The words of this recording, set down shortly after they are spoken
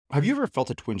Have you ever felt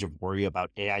a twinge of worry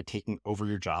about AI taking over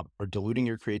your job or diluting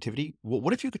your creativity? Well,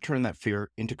 what if you could turn that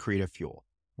fear into creative fuel?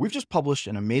 We've just published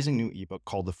an amazing new ebook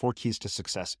called The 4 Keys to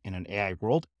Success in an AI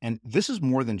World, and this is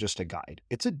more than just a guide.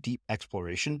 It's a deep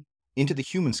exploration into the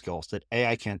human skills that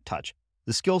AI can't touch,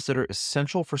 the skills that are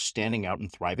essential for standing out and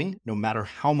thriving, no matter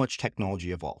how much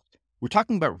technology evolves. We're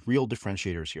talking about real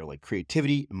differentiators here, like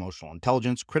creativity, emotional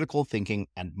intelligence, critical thinking,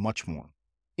 and much more.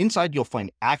 Inside, you'll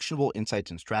find actionable insights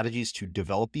and strategies to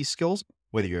develop these skills,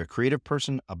 whether you're a creative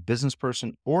person, a business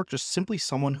person, or just simply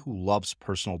someone who loves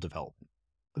personal development.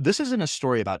 This isn't a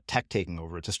story about tech taking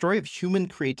over. It's a story of human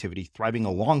creativity thriving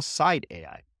alongside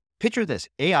AI. Picture this,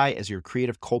 AI as your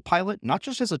creative co-pilot, not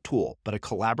just as a tool, but a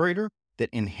collaborator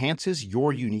that enhances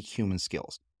your unique human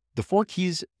skills. The 4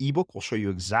 Keys ebook will show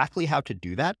you exactly how to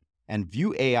do that and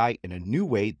view AI in a new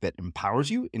way that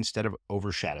empowers you instead of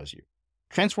overshadows you.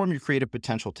 Transform your creative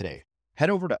potential today. Head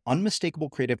over to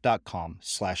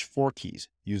unmistakablecreative.com/4keys.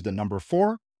 Use the number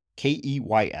 4,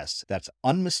 KEYS. That's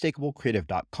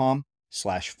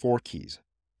unmistakablecreative.com/4keys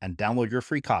and download your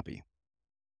free copy.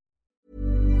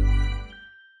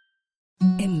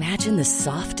 Imagine the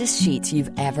softest sheets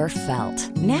you've ever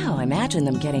felt. Now imagine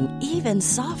them getting even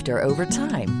softer over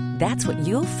time. That's what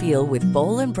you'll feel with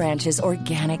Boll & Branch's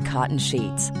organic cotton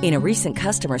sheets. In a recent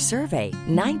customer survey,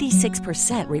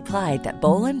 96% replied that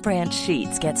Boll & Branch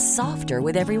sheets get softer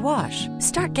with every wash.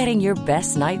 Start getting your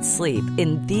best night's sleep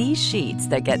in these sheets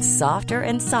that get softer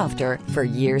and softer for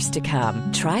years to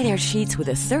come. Try their sheets with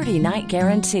a 30-night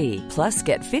guarantee. Plus,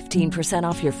 get 15%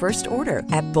 off your first order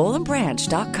at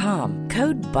bollandbranch.com.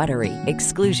 Code BUTTERY.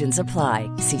 Exclusions apply.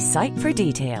 See site for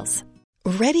details.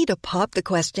 Ready to pop the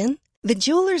question? The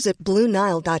jewelers at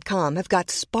BlueNile.com have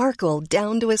got sparkle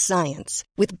down to a science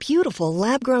with beautiful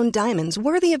lab-grown diamonds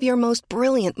worthy of your most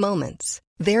brilliant moments.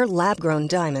 Their lab-grown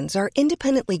diamonds are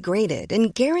independently graded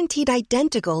and guaranteed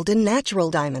identical to natural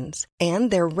diamonds,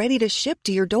 and they're ready to ship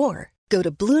to your door. Go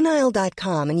to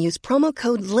BlueNile.com and use promo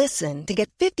code LISTEN to get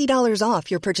 $50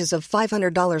 off your purchase of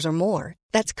 $500 or more.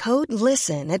 That's code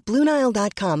LISTEN at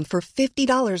BlueNile.com for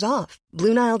 $50 off.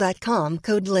 BlueNile.com,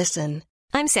 code LISTEN.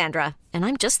 I'm Sandra, and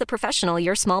I'm just the professional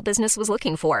your small business was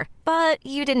looking for. But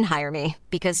you didn't hire me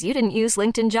because you didn't use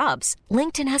LinkedIn Jobs.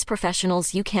 LinkedIn has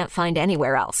professionals you can't find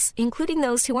anywhere else, including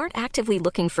those who aren't actively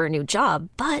looking for a new job,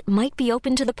 but might be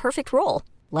open to the perfect role,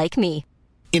 like me.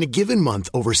 In a given month,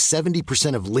 over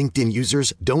 70% of LinkedIn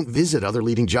users don't visit other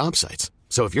leading job sites.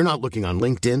 So if you're not looking on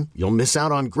LinkedIn, you'll miss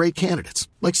out on great candidates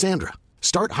like Sandra.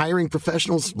 Start hiring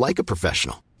professionals like a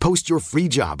professional. Post your free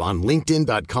job on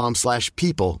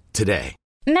linkedin.com/people today.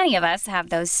 Many of us have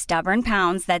those stubborn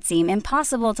pounds that seem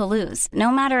impossible to lose,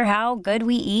 no matter how good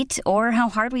we eat or how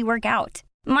hard we work out.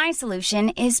 My solution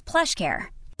is PlushCare.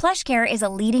 PlushCare is a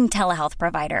leading telehealth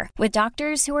provider with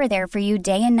doctors who are there for you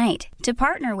day and night to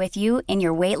partner with you in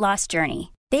your weight loss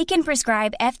journey. They can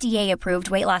prescribe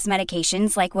FDA-approved weight loss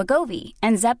medications like Wegovy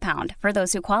and Zepbound for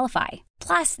those who qualify.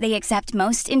 Plus, they accept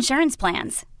most insurance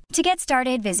plans. To get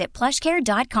started, visit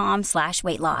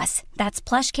plushcare.com/weightloss. That's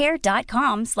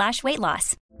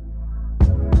plushcare.com/weightloss.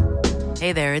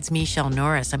 Hey there, it's Michelle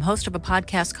Norris. I'm host of a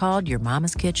podcast called Your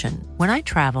Mama's Kitchen. When I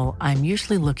travel, I'm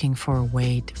usually looking for a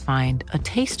way to find a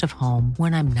taste of home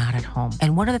when I'm not at home.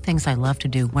 And one of the things I love to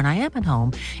do when I am at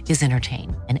home is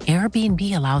entertain. And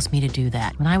Airbnb allows me to do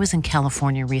that. When I was in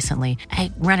California recently,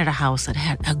 I rented a house that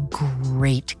had a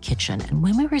great kitchen. And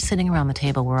when we were sitting around the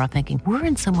table, we're all thinking, we're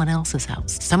in someone else's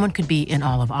house. Someone could be in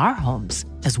all of our homes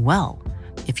as well.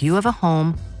 If you have a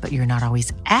home, but you're not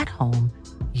always at home,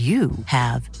 you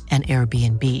have an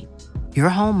Airbnb. Your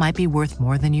home might be worth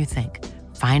more than you think.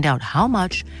 Find out how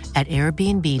much at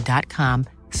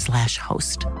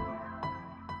airbnb.com/host.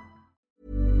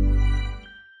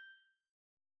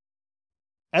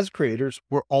 As creators,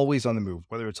 we're always on the move.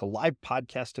 Whether it's a live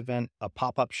podcast event, a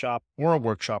pop-up shop, or a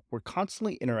workshop, we're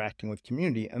constantly interacting with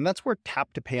community, and that's where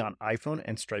Tap to Pay on iPhone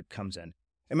and Stripe comes in.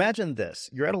 Imagine this.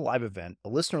 You're at a live event, a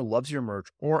listener loves your merch,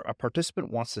 or a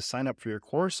participant wants to sign up for your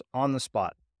course on the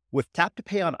spot. With Tap to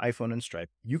Pay on iPhone and Stripe,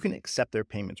 you can accept their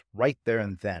payments right there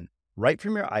and then, right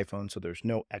from your iPhone, so there's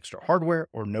no extra hardware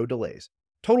or no delays.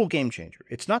 Total game changer.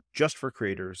 It's not just for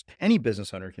creators. Any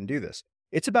business owner can do this.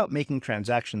 It's about making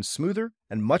transactions smoother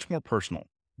and much more personal,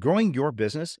 growing your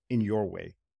business in your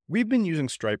way. We've been using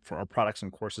Stripe for our products and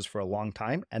courses for a long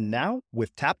time, and now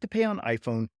with Tap to Pay on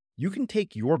iPhone, you can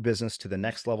take your business to the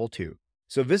next level too.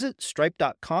 So visit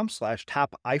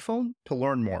stripe.com/tapiphone to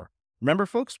learn more. Remember,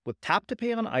 folks, with Tap to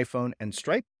Pay on iPhone and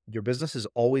Stripe, your business is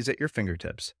always at your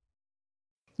fingertips.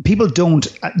 people don't,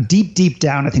 deep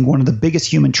down, I think one of the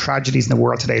biggest human tragedies in the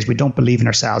world today is we don't believe in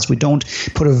ourselves. We don't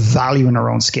put a value in our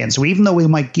own skin. So even though we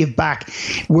might give back,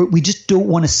 we just don't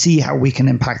want to see how we can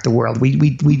impact the world.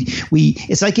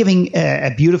 It's like giving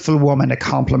a beautiful woman a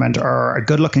compliment or a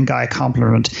good-looking guy a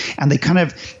compliment, and they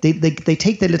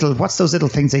take the little, what's those little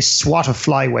things they swat a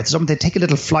fly with? They take a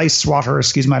little fly swatter,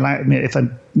 excuse my language if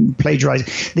I'm plagiarizing.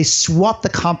 They swat the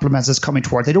compliments that's coming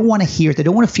towards. They don't want to hear it. They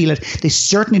don't want to feel it. They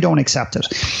certainly don't accept it,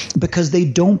 because they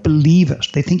don't believe it.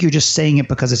 They think you're just saying it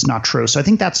because it's not true. So I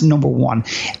think that's number one.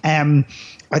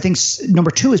 I think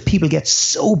number two is people get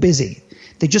so busy.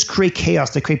 They just create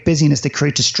chaos. They create busyness. They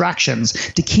create distractions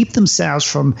to keep themselves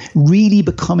from really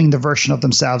becoming the version of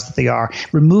themselves that they are,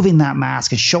 removing that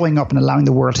mask and showing up and allowing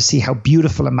the world to see how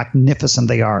beautiful and magnificent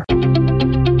they are.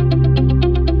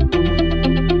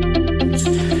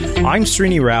 I'm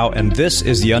Srini Rao, and this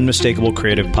is the Unmistakable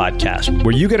Creative Podcast,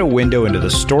 where you get a window into the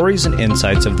stories and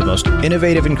insights of the most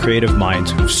innovative and creative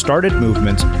minds who've started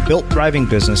movements, built thriving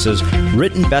businesses,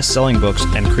 written best-selling books,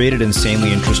 and created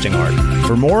insanely interesting art.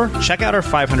 For more, check out our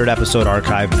 500-episode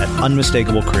archive at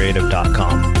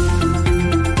unmistakablecreative.com.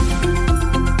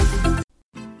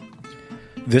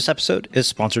 This episode is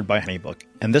sponsored by HoneyBook,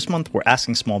 and this month we're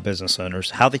asking small business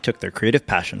owners how they took their creative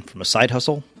passion from a side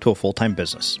hustle to a full-time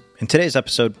business. In today's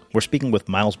episode, we're speaking with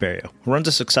Miles Berrio, who runs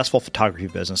a successful photography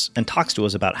business and talks to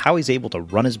us about how he's able to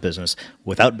run his business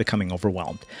without becoming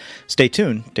overwhelmed. Stay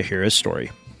tuned to hear his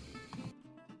story.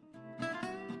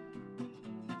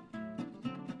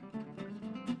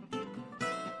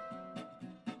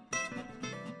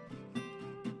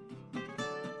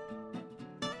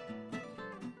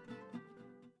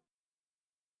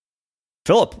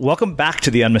 Phillip, welcome back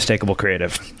to the Unmistakable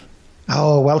Creative.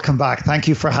 Oh, welcome back. Thank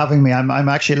you for having me. I'm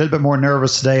actually a little bit more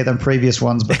nervous today than previous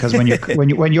ones, because when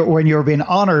you're being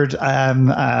honored,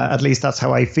 at least that's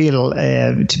how I feel,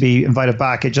 to be invited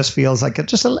back. It just feels like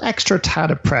just an extra tad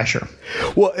of pressure.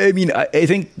 Well, I mean, I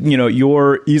think,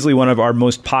 you're easily one of our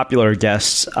most popular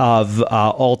guests of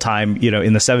all time,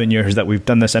 in the 7 years that we've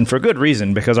done this, and for good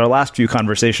reason, because our last few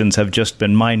conversations have just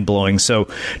been mind blowing. So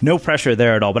no pressure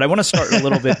there at all. But I want to start a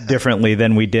little bit differently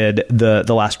than we did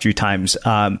the last few times.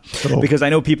 Because I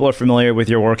know people are familiar with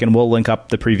your work, and we'll link up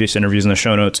the previous interviews in the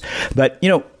show notes. But,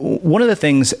 one of the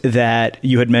things that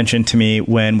you had mentioned to me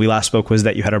when we last spoke was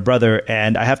that you had a brother.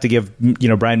 And I have to give,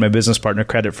 Brian, my business partner,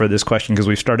 credit for this question, because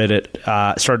we've started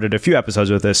a few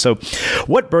episodes with this. So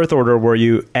what birth order were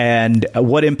you, and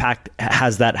what impact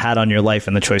has that had on your life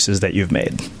and the choices that you've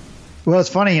made? Well, it's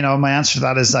funny, my answer to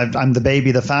that is I'm the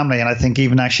baby of the family. And I think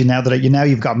even actually now that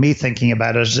you've got me thinking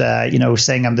about it,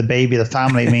 saying I'm the baby of the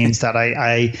family means that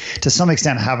I to some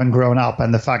extent haven't grown up.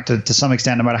 And the fact that to some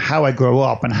extent, no matter how I grow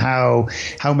up and how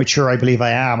mature I believe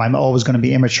I am, I'm always going to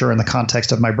be immature in the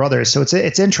context of my brothers. So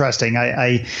it's interesting.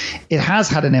 It has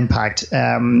had an impact.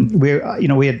 We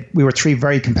were three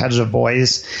very competitive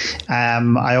boys.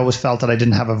 I always felt that I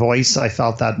didn't have a voice. I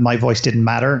felt that my voice didn't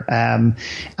matter. And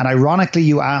ironically,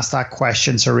 you asked that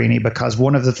question, Srini, because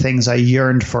one of the things I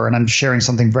yearned for, and I'm sharing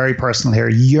something very personal here,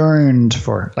 yearned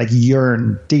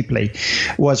deeply,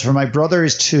 was for my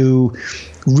brothers to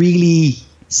really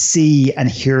see and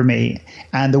hear me.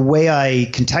 And the way I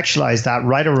contextualized that,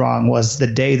 right or wrong, was the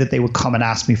day that they would come and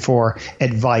ask me for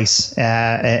advice,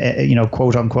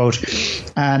 quote unquote.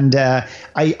 And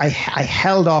I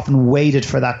held off and waited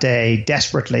for that day,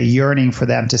 desperately yearning for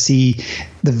them to see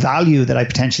the value that I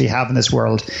potentially have in this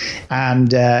world.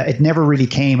 And it never really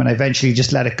came, and I eventually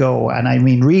just let it go. And I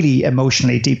mean, really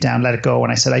emotionally, deep down, let it go.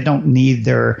 And I said, I don't need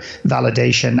their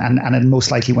validation, and it most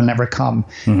likely will never come.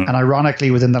 Mm-hmm. And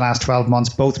ironically, within the last 12 months,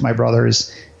 both my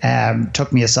brothers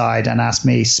took me aside and asked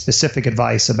me specific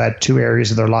advice about two areas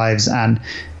of their lives. And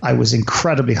I was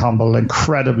incredibly humble,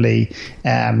 incredibly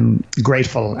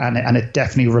grateful. And it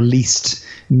definitely released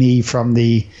me from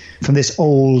this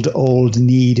old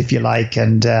need, if you like.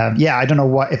 And I don't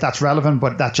know if that's relevant,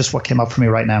 but that's just what came up for me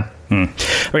right now.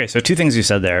 Okay, so two things you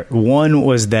said there. One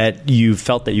was that you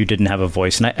felt that you didn't have a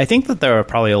voice. And I think that there are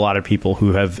probably a lot of people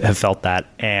who have felt that.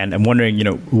 And I'm wondering,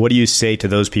 what do you say to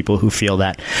those people who feel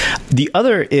that? The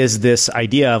other is this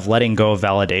idea of letting go of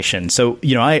validation. So,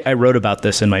 I wrote about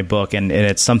this in my book, and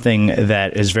it's something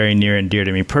that is very near and dear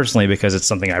to me personally, because it's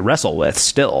something I wrestle with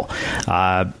still.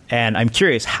 And I'm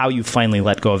curious how you finally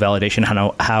let go of validation,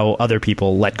 how other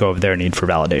people let go of their need for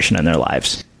validation in their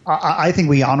lives. I think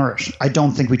we honor it. I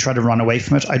don't think we try to run away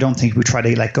from it. I don't think we try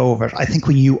to let go of it. I think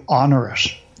when you honor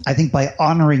it, I think by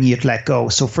honoring it, let go.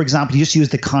 So, for example, you just use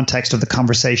the context of the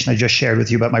conversation I just shared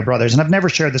with you about my brothers. And I've never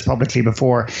shared this publicly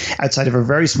before outside of a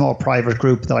very small private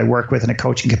group that I work with in a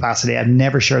coaching capacity. I've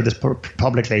never shared this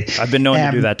publicly. I've been known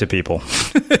to do that to people.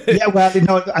 Yeah, well,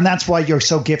 and that's why you're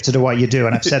so gifted at what you do.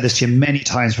 And I've said this to you many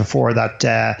times before that,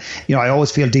 I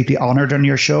always feel deeply honored on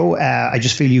your show. I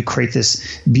just feel you create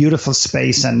this beautiful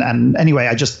space. And anyway,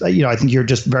 I think you're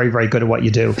just very, very good at what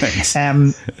you do. Thanks.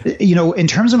 In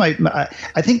terms of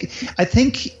I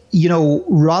think,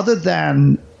 rather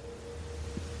than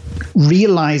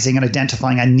realizing and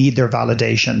identifying I need their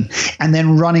validation and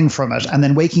then running from it and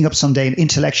then waking up someday and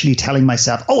intellectually telling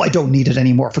myself, oh, I don't need it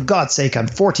anymore. For God's sake, I'm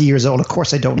 40 years old. Of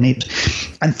course I don't need it.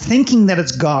 And thinking that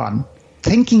it's gone,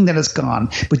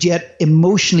 but yet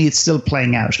emotionally it's still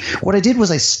playing out. What I did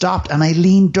was I stopped and I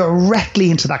leaned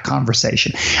directly into that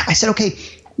conversation. I said, okay,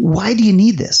 why do you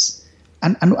need this?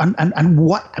 And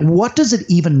what does it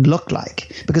even look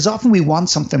like? Because often we want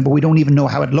something, but we don't even know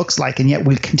how it looks like, and yet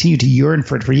we'll continue to yearn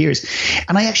for it for years.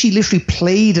 And I actually literally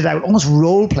played it out, almost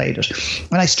role played it.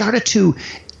 And I started to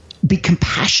be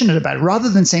compassionate about it, rather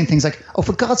than saying things like, oh,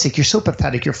 for God's sake, you're so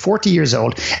pathetic. You're 40 years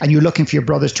old and you're looking for your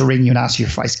brothers to ring you and ask you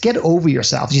for advice. Get over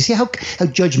yourself. Do you see how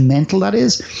judgmental that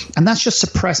is? And that's just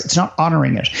suppress. It's not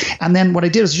honoring it. And then what I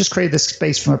did was just create this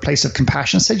space from a place of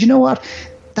compassion and said, you know what?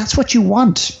 That's what you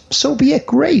want. So be it.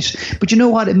 Great. But you know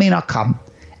what? It may not come.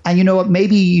 And you know what?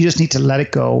 Maybe you just need to let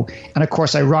it go. And of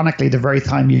course, ironically, the very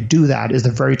time you do that is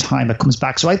the very time it comes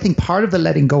back. So I think part of the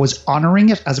letting go is honoring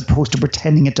it as opposed to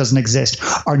pretending it doesn't exist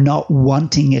or not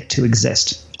wanting it to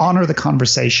exist. Honor the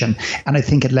conversation. And I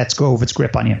think it lets go of its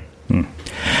grip on you.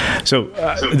 So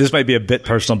this might be a bit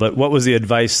personal, but what was the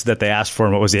advice that they asked for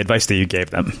and what was the advice that you gave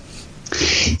them?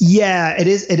 Yeah, it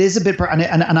is a bit,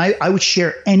 and I would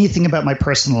share anything about my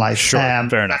personal life. Sure,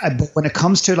 fair enough. But when it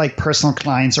comes to like personal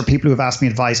clients or people who have asked me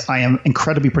advice, I am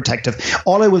incredibly protective.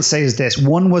 All I will say is this: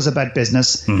 one was about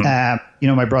business,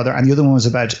 my brother, and the other one was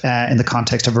about in the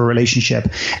context of a relationship.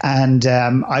 And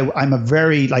I'm a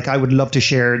very I would love to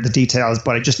share the details,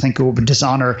 but I just think it would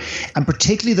dishonor, and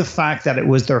particularly the fact that it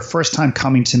was their first time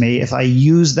coming to me. If I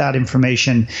use that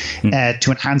information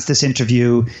to enhance this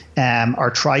interview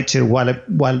or try to,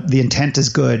 while the intent is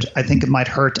good, I think it might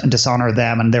hurt and dishonor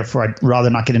them, and therefore I'd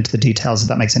rather not get into the details, if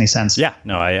that makes any sense. Yeah,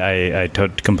 no, I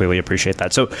completely appreciate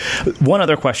that. So one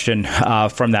other question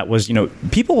from that was,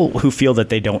 people who feel that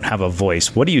they don't have a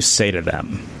voice, what do you say to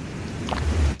them?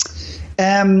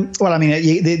 Well, I mean,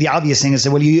 the obvious thing is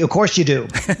that, of course you do.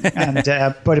 And,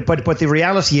 but the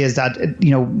reality is that,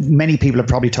 many people have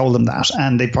probably told them that,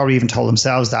 and they probably even told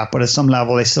themselves that, but at some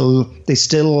level they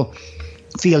still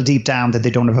feel deep down that they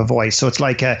don't have a voice. So it's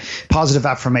like positive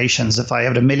affirmations. If I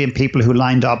had 1 million people who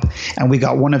lined up and we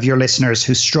got one of your listeners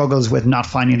who struggles with not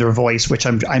finding their voice, which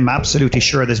I'm absolutely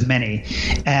sure there's many,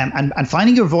 and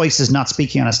finding your voice is not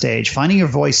speaking on a stage. Finding your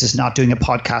voice is not doing a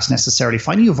podcast necessarily.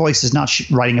 Finding your voice is not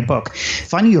writing a book.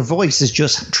 Finding your voice is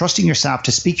just trusting yourself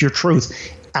to speak your truth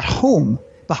at home,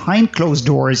 behind closed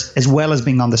doors, as well as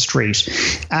being on the street,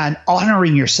 and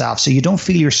honoring yourself so you don't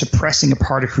feel you're suppressing a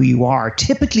part of who you are.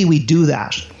 Typically, we do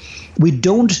that. We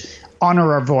don't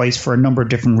honor our voice for a number of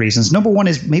different reasons. Number one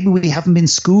is maybe we haven't been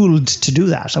schooled to do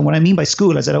that. And what I mean by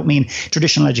school is I don't mean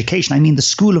traditional education. I mean the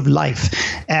school of life.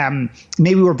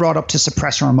 Maybe we're brought up to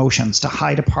suppress our emotions, to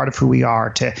hide a part of who we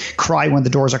are, to cry when the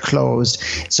doors are closed.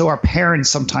 So our parents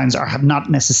sometimes have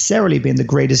not necessarily been the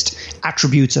greatest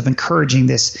attributes of encouraging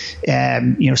this,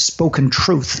 spoken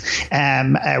truth,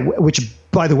 which,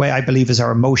 by the way, I believe is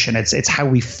our emotion. It's how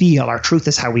we feel. Our truth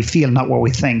is how we feel, not what we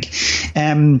think.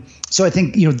 So I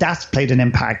think, that's played an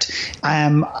impact.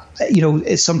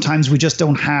 Sometimes we just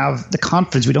don't have the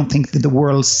confidence. We don't think that the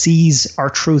world sees our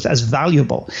truth as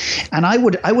valuable. And I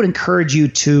would encourage you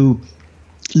to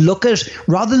look at,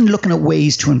 rather than looking at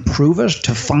ways to improve it,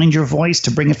 to find your voice, to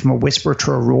bring it from a whisper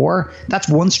to a roar. That's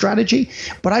one strategy.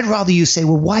 But I'd rather you say,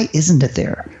 well, why isn't it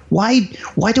there? Why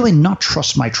do I not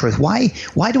trust my truth?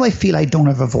 Why do I feel I don't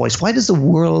have a voice? Why does the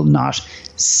world not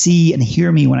see and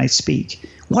hear me when I speak?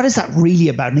 What is that really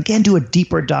about? And again, do a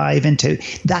deeper dive into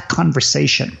that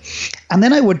conversation. And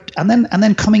then and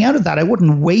then coming out of that, I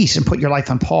wouldn't wait and put your life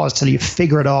on pause till you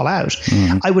figure it all out.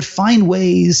 Mm-hmm. I would find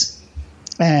ways.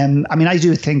 I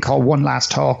do a thing called One Last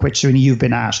Talk, which you've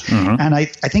been at. Mm-hmm. And I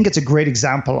think it's a great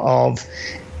example of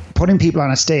putting people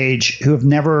on a stage who have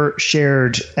never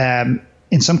shared,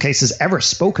 in some cases, ever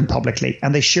spoken publicly,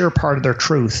 and they share part of their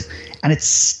truth. And it's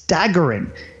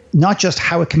staggering, not just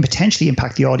how it can potentially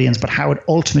impact the audience, but how it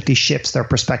ultimately shifts their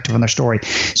perspective on their story.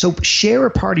 So share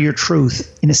a part of your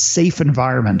truth in a safe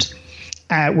environment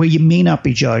where you may not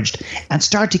be judged, and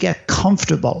start to get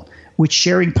comfortable with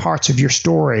sharing parts of your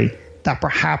story that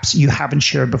perhaps you haven't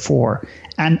shared before,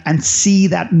 and see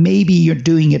that maybe you're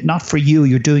doing it not for you,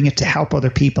 you're doing it to help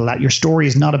other people, that your story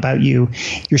is not about you.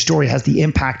 Your story has the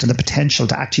impact and the potential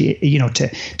to actually,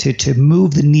 to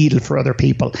move the needle for other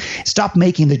people. Stop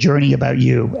making the journey about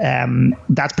you.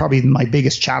 That's probably my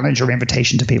biggest challenge or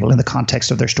invitation to people in the context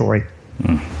of their story.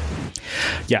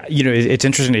 Yeah, it's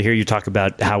interesting to hear you talk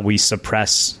about how we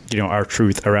suppress, our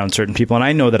truth around certain people. And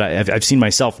I know that I've seen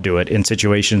myself do it in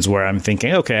situations where I'm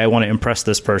thinking, okay, I want to impress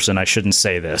this person, I shouldn't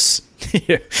say this.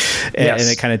 And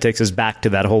it kind of takes us back to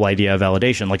that whole idea of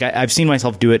validation. Like I've seen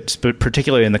myself do it,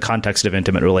 particularly in the context of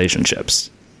intimate relationships.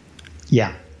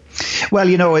 Yeah. Well,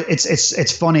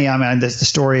 it's funny. I mean, the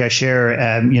story I share,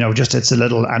 it's a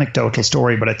little anecdotal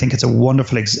story, but I think it's a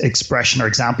wonderful expression or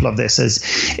example of this is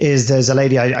there's a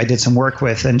lady I did some work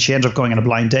with, and she ended up going on a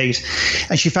blind date,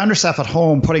 and she found herself at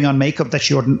home putting on makeup that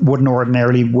she wouldn't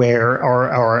ordinarily wear,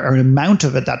 or an amount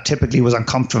of it that typically was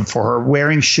uncomfortable for her,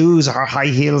 wearing shoes or high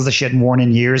heels that she hadn't worn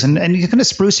in years, and kind of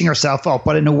sprucing herself up,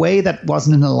 but in a way that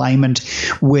wasn't in alignment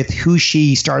with who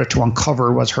she started to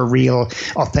uncover was her real,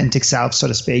 authentic self, so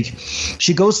to speak.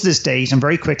 She goes to this date, and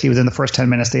very quickly within the first 10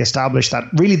 minutes they establish that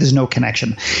really there's no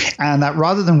connection, and that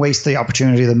rather than waste the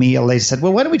opportunity of the meal, they said,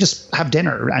 well, why don't we just have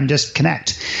dinner and just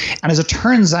connect? And as it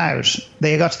turns out,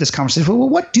 they got to this conversation, well,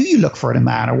 what do you look for in a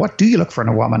man, or what do you look for in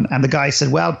a woman? And the guy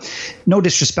said, well, no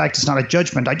disrespect, it's not a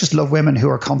judgment, I just love women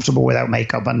who are comfortable without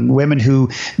makeup and women who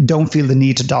don't feel the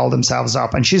need to doll themselves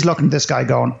up. And she's looking at this guy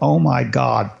going, oh my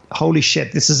God, holy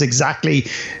shit, this is exactly,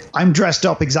 I'm dressed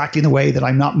up exactly in the way that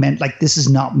I'm not meant, like this is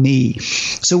not me.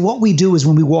 So what we do is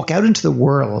when we walk out into the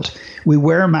world, we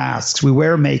wear masks, we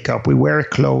wear makeup, we wear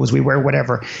clothes, we wear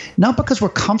whatever, not because we're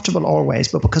comfortable always,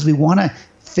 but because we want to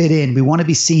fit in, we want to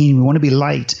be seen, we want to be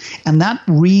liked. And that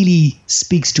really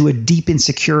speaks to a deep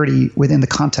insecurity within the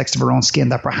context of our own skin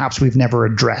that perhaps we've never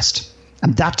addressed.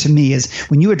 And that to me is,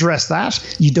 when you address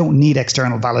that, you don't need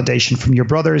external validation from your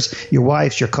brothers, your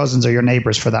wives, your cousins, or your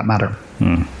neighbors for that matter.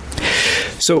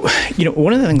 So,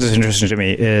 one of the things that's interesting to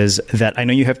me is that I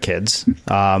know you have kids,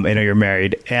 I know you're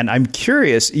married, and I'm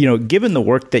curious, given the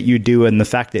work that you do and the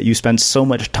fact that you spend so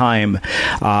much time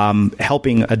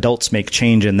helping adults make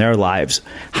change in their lives,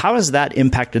 how has that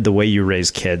impacted the way you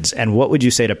raise kids? And what would you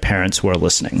say to parents who are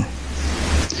listening?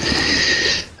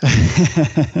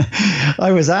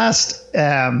 I was asked,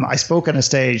 I spoke on a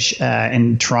stage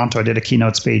in Toronto. I did a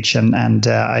keynote speech, and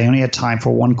I only had time for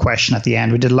one question at the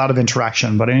end. We did a lot of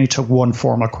interaction, but I only took one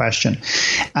formal question.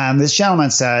 And this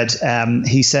gentleman said,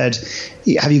 he said,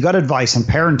 have you got advice on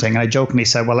parenting? And I jokingly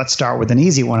said, well, let's start with an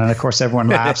easy one. And of course, everyone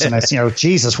laughs, and it's,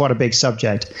 Jesus, what a big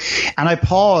subject. And I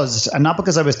paused, and not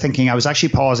because I was thinking, I was actually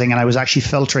pausing, and I was actually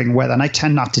filtering whether, and I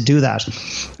tend not to do that.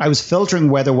 I was filtering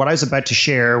whether what I was about to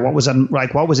share, what was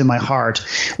in my heart,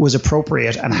 was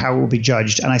appropriate and how it would be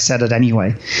judged. And I said it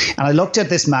anyway. And I looked at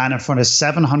this man in front of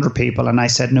 700 people, and I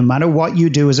said, no matter what you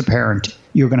do as a parent,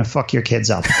 you're going to fuck your kids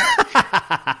up.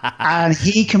 And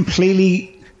he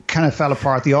completely kind of fell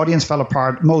apart. The audience fell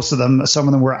apart. Most of them, some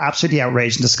of them were absolutely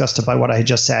outraged and disgusted by what I had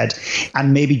just said,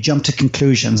 and maybe jumped to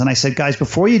conclusions. And I said, guys,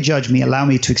 before you judge me, allow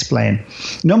me to explain.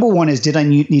 Number one is, did I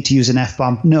need to use an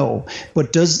F-bomb? No.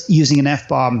 But does using an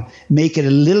F-bomb make it a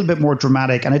little bit more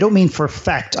dramatic? And I don't mean for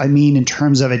effect. I mean in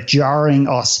terms of it jarring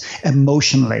us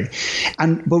emotionally.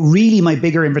 But really my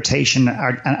bigger invitation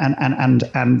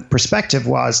and perspective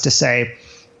was to say,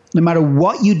 no matter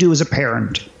what you do as a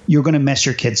parent, you're going to mess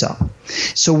your kids up.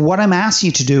 So what I'm asking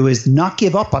you to do is not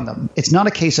give up on them. It's not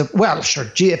a case of, well, sure,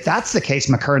 gee, if that's the case,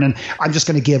 Mckernan, I'm just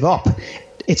going to give up.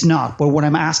 It's not. But what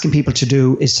I'm asking people to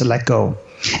do is to let go,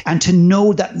 and to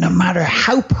know that no matter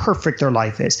how perfect their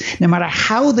life is, no matter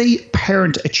how they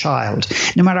parent a child,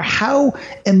 no matter how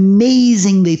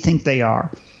amazing they think they are,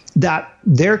 that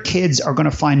their kids are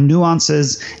going to find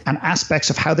nuances and aspects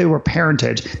of how they were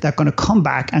parented that are going to come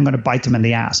back and going to bite them in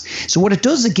the ass. So what it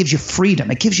does is it gives you freedom.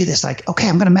 It gives you this like, okay,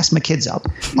 I'm going to mess my kids up.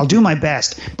 I'll do my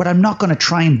best, but I'm not going to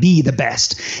try and be the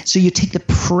best. So you take the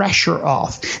pressure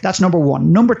off. That's number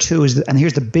one. Number two is, and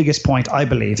here's the biggest point I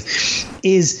believe,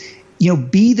 is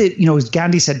be the, as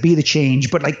Gandhi said, be the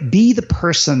change, but be the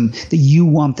person that you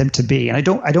want them to be. And I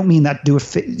don't mean that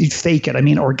fake it. I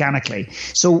mean organically.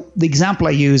 So the example I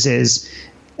use is,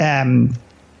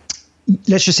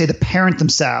 let's just say the parent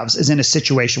themselves is in a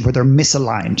situation where they're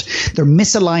misaligned. They're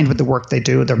misaligned with the work they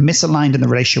do. They're misaligned in the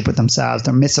relationship with themselves.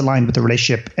 They're misaligned with the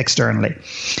relationship externally.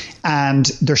 And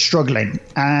they're struggling.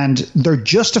 And they're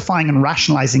justifying and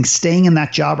rationalizing staying in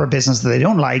that job or business that they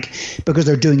don't like because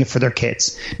they're doing it for their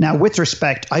kids. Now, with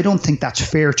respect, I don't think that's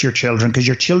fair to your children, because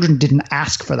your children didn't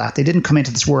ask for that. They didn't come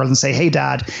into this world and say, hey,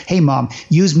 dad, hey, mom,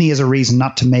 use me as a reason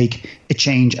not to make a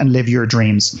change and live your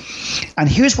dreams. And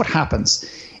here's what happens.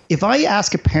 If I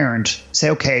ask a parent, say,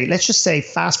 okay, let's just say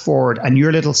fast forward and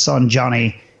your little son,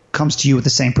 Johnny, comes to you with the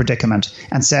same predicament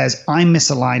and says, I'm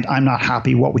misaligned, I'm not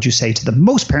happy, what would you say to them?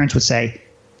 Most parents would say,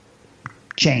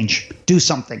 change, do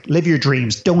something, live your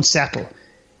dreams, don't settle.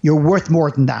 You're worth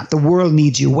more than that. The world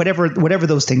needs you, whatever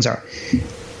those things are.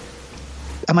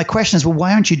 And my question is, well,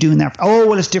 why aren't you doing that? Oh,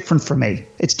 well, it's different for me.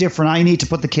 It's different. I need to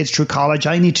put the kids through college.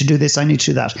 I need to do this. I need to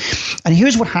do that. And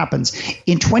here's what happens.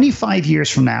 In 25 years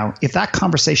from now, if that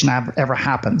conversation ever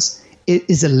happens, it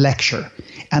is a lecture.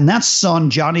 And that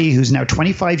son, Johnny, who's now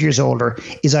 25 years older,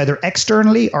 is either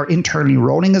externally or internally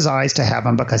rolling his eyes to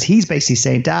heaven, because he's basically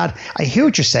saying, Dad, I hear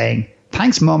what you're saying.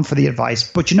 Thanks, Mum, for the advice.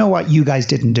 But you know what? You guys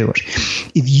didn't do it.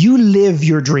 If you live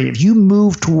your dream, if you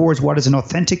move towards what is an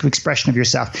authentic expression of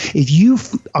yourself, if you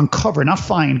uncover, not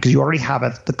find, because you already have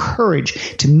it, the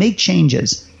courage to make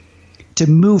changes, to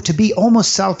move, to be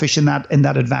almost selfish in that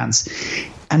advance,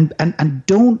 and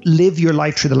don't live your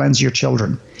life through the lens of your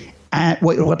children. And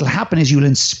what will happen is you'll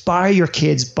inspire your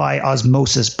kids by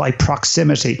osmosis, by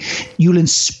proximity. You'll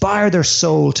inspire their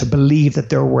soul to believe that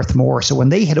they're worth more. So when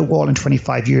they hit a wall in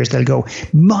 25 years, they'll go,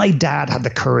 my dad had the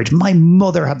courage, my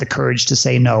mother had the courage to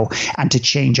say no and to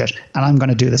change it. And I'm going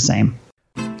to do the same.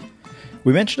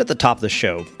 We mentioned at the top of the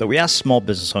show that we asked small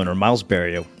business owner Miles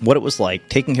Barrio what it was like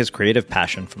taking his creative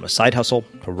passion from a side hustle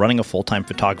to running a full-time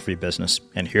photography business.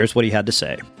 And here's what he had to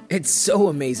say. It's so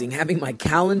amazing having my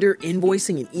calendar,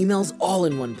 invoicing, and emails all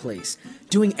in one place.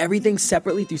 Doing everything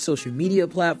separately through social media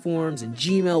platforms and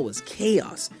Gmail was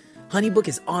chaos. HoneyBook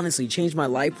has honestly changed my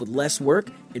life with less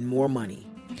work and more money.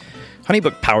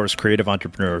 HoneyBook powers creative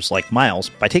entrepreneurs like Miles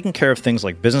by taking care of things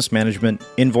like business management,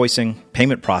 invoicing,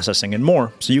 payment processing, and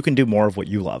more, so you can do more of what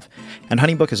you love. And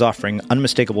HoneyBook is offering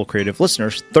Unmistakable Creative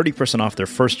listeners 30% off their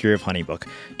first year of HoneyBook.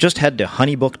 Just head to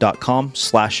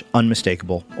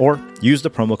honeybook.com/unmistakable or use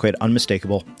the promo code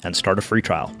unmistakable and start a free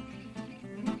trial.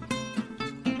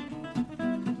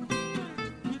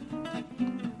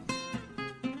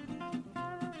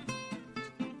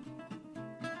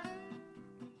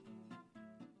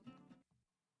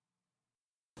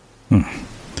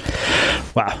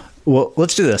 Wow. Well,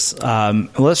 let's do this.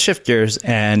 Let's shift gears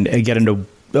and get into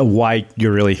why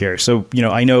you're really here. So,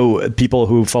 I know people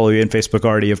who follow you on Facebook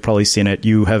already have probably seen it.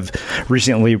 You have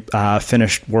recently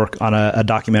finished work on a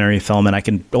documentary film, and I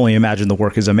can only imagine the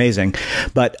work is amazing.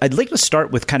 But I'd like to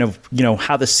start with kind of,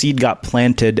 how the seed got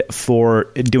planted for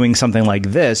doing something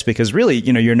like this, because really,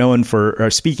 you're known for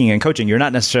speaking and coaching. You're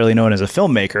not necessarily known as a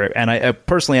filmmaker. And I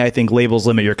personally think labels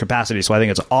limit your capacity. So I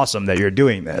think it's awesome that you're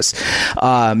doing this.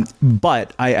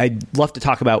 But I'd love to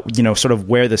talk about, sort of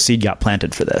where the seed got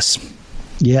planted for this.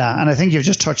 Yeah, and I think you've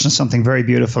just touched on something very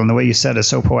beautiful, and the way you said it is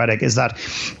so poetic, is that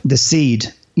the seed,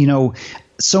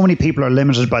 so many people are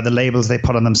limited by the labels they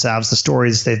put on themselves, the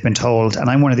stories they've been told. And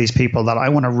I'm one of these people that I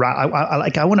want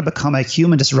to become a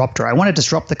human disruptor. I want to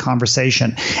disrupt the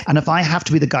conversation. And if I have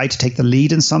to be the guy to take the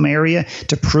lead in some area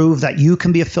to prove that you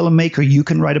can be a filmmaker, you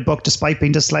can write a book despite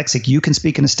being dyslexic, you can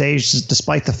speak on a stage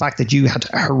despite the fact that you had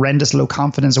horrendous low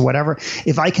confidence or whatever,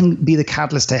 if I can be the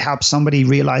catalyst to help somebody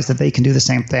realize that they can do the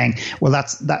same thing, well,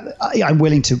 I'm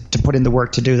willing to put in the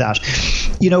work to do that.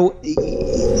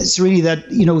 It's really that,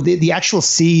 the actual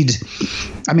seed.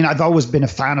 I mean, I've always been a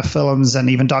fan of films and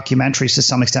even documentaries to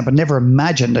some extent, but never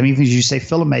imagined, even as you say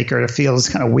filmmaker, it feels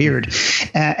kind of weird,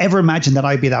 ever imagined that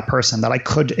I'd be that person, that I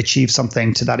could achieve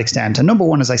something to that extent. And number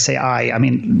one, as I say,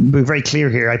 we're very clear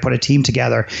here. I put a team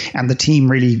together, and the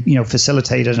team really,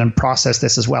 facilitated and processed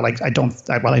this as well. I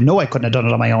know I couldn't have done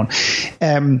it on my own.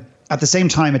 At the same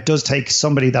time, it does take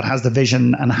somebody that has the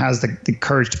vision and has the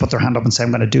courage to put their hand up and say,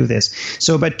 I'm going to do this.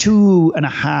 So about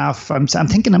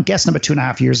 2.5, I'm guessing about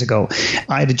 2.5 years ago,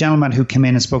 I had a gentleman who came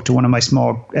in and spoke to one of my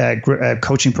small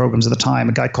coaching programs at the time,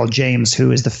 a guy called James,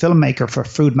 who is the filmmaker for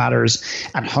Food Matters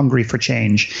and Hungry for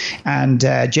Change. And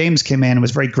James came in and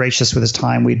was very gracious with his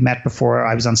time. We'd met before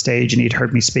I was on stage, and he'd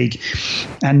heard me speak.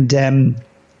 And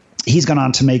he's gone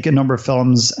on to make a number of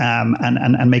films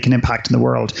and make an impact in the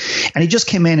world. And he just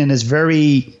came in his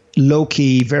very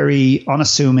low-key, very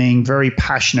unassuming, very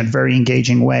passionate, very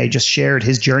engaging way, just shared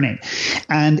his journey.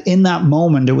 And in that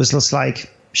moment, it was just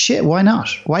like, shit, why not?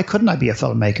 Why couldn't I be a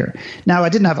filmmaker? Now, I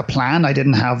didn't have a plan. I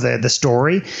didn't have the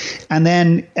story. And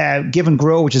then Give and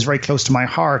Grow, which is very close to my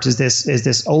heart, is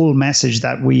this old message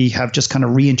that we have just kind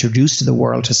of reintroduced to the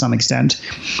world to some extent,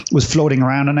 was floating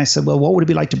around. And I said, well, what would it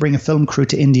be like to bring a film crew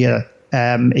to India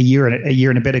a year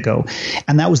and a bit ago?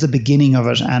 And that was the beginning of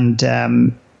it. And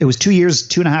it was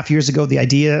 2.5 years ago, the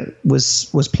idea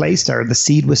was placed, or the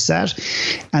seed was set.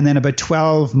 And then about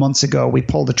 12 months ago, we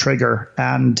pulled the trigger,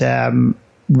 and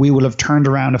we will have turned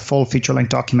around a full feature-length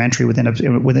documentary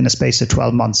within a space of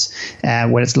 12 months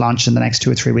when it's launched in the next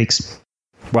 2 or 3 weeks.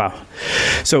 Wow.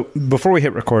 So before we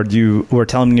hit record, you were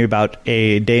telling me about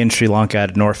a day in Sri Lanka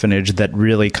at an orphanage that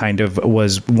really kind of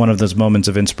was one of those moments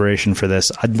of inspiration for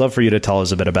this. I'd love for you to tell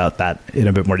us a bit about that in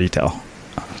a bit more detail.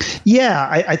 Yeah,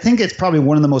 I think it's probably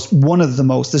one of the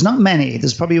most, there's not many,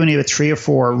 there's probably only about 3 or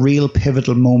 4 real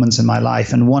pivotal moments in my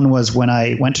life. And one was when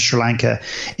I went to Sri Lanka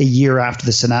a year after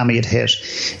the tsunami had hit.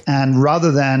 And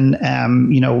rather than,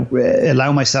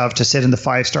 allow myself to sit in the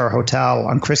 5-star hotel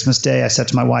on Christmas Day, I said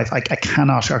to my wife, I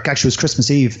cannot, or actually it was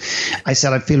Christmas Eve. I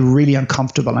said, I feel really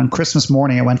uncomfortable. And Christmas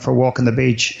morning, I went for a walk on the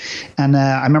beach. And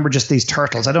I remember just these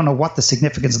turtles. I don't know what the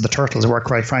significance of the turtles were,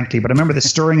 quite frankly, but I remember the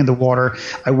stirring in the water.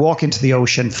 I walk into the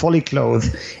ocean, fully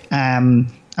clothed, and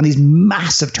these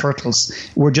massive turtles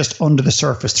were just under the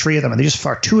surface, 3 of them, and they just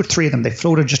fought, 2 or 3 of them, they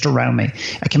floated just around me.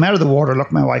 I came out of the water,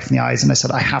 looked my wife in the eyes, and I said,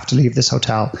 I have to leave this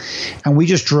hotel. And we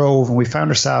just drove, and we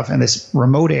found ourselves in this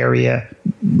remote area,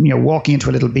 walking into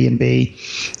a little B&B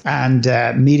and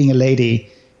meeting a lady,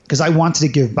 because I wanted to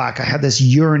give back. I had this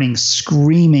yearning,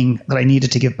 screaming that I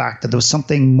needed to give back, that there was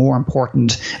something more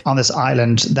important on this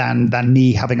island than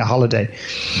me having a holiday.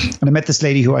 And I met this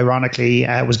lady who ironically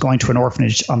was going to an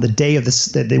orphanage on the day of the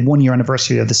 1-year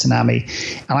anniversary of the tsunami.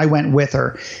 And I went with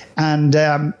her. And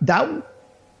that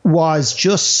was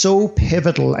just so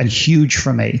pivotal and huge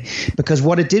for me, because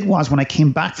what it did was, when I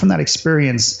came back from that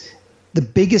experience, the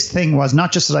biggest thing was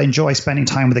not just that I enjoy spending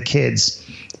time with the kids,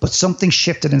 but something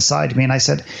shifted inside me. And I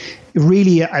said,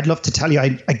 really, I'd love to tell you,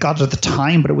 I got it at the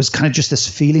time, but it was kind of just this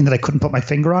feeling that I couldn't put my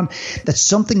finger on, that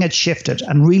something had shifted.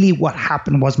 And really what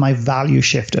happened was my value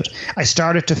shifted. I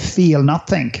started to feel, not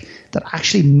think, that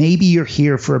actually maybe you're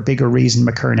here for a bigger reason,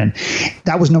 Mckernan.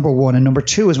 That was number one. And number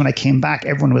two is, when I came back,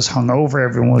 everyone was hungover.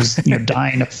 Everyone was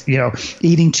dying of,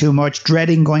 eating too much,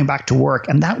 dreading going back to work.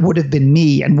 And that would have been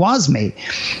me, and was me.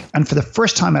 And for the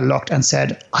first time I looked and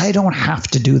said, I don't have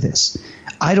to do this.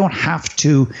 I don't have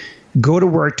to go to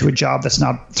work to a job that's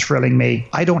not thrilling me.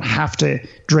 I don't have to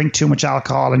drink too much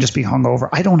alcohol and just be hungover.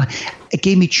 It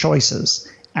gave me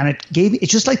choices. And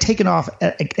it's just like taking off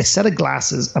a set of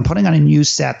glasses and putting on a new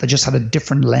set that just had a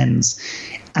different lens.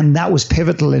 And that was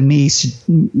pivotal in me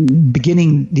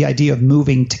beginning the idea of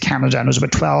moving to Canada. And it was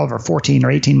about 12 or 14 or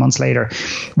 18 months later,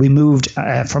 we moved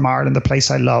from Ireland, the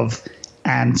place I love,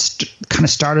 and kind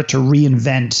of started to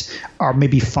reinvent, or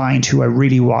maybe find who I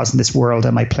really was in this world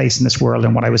and my place in this world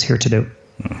and what I was here to do.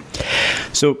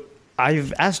 So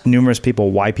I've asked numerous people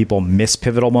why people miss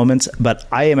pivotal moments, but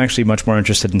I am actually much more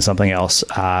interested in something else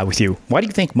with you. Why do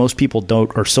you think most people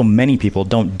don't, or so many people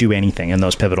don't do anything in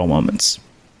those pivotal moments?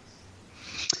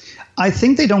 I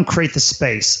think they don't create the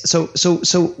space. So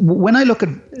when I look at,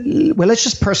 well, let's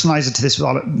just personalize it to this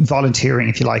volunteering,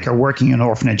 if you like, or working in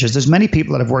orphanages. There's many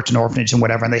people that have worked in orphanage and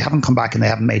whatever, and they haven't come back and they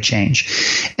haven't made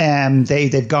change.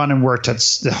 They've gone and worked at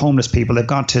the homeless people. They've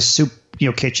gone to soup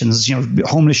kitchens,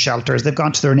 homeless shelters. They've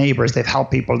gone to their neighbors. They've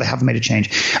helped people. They haven't made a change.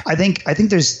 I think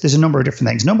there's a number of different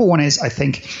things. Number one is, I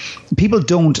think people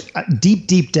don't,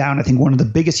 deep down, I think one of the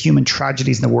biggest human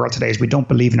tragedies in the world today is we don't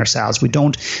believe in ourselves. We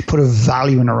don't put a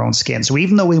value in our own skin. So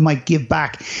even though we might give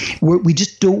back, we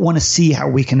just don't want to see how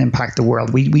we can impact the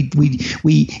world.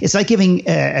 It's like giving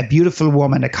a beautiful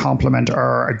woman a compliment,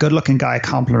 or a good looking guy a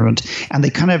compliment, and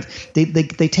they kind of they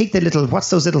take the little,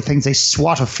 what's those little things they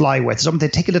swat a fly with? They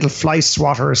take a little fly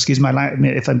swatter, excuse my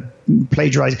language if I'm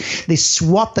plagiarizing. They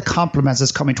swat the compliments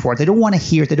that's coming toward. They don't want to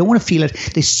hear it. They don't want to feel it.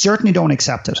 They certainly don't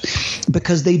accept it,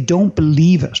 because they don't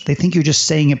believe it. They think you're just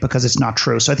saying it because it's not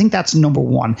true. So I think that's number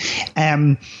one.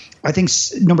 I think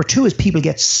number two is people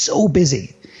get so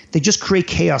busy. They just create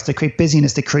chaos, they create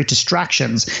busyness, they create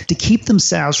distractions to keep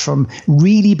themselves from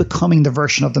really becoming the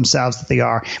version of themselves that they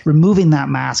are, removing that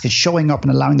mask and showing up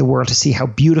and allowing the world to see how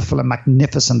beautiful and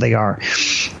magnificent they are.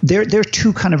 There are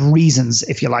two kind of reasons,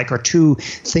 if you like, or two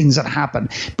things that happen.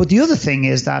 But the other thing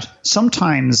is that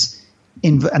sometimes,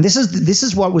 and this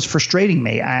is what was frustrating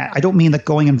me. I don't mean that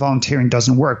going and volunteering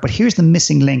doesn't work, but here's the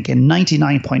missing link in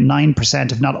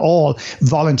 99.9%, if not all,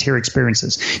 volunteer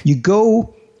experiences. You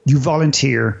go, you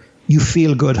volunteer, you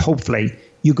feel good, hopefully.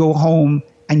 You go home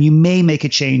and you may make a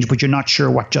change, but you're not sure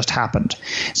what just happened.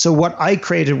 So what I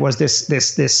created was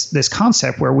this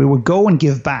concept where we would go and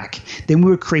give back, then we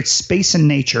would create space in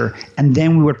nature, and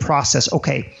then we would process,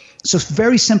 okay, so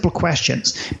very simple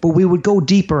questions, but we would go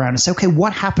deeper around and say, okay,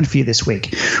 what happened for you this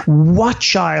week? What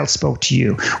child spoke to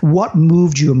you? What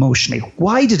moved you emotionally?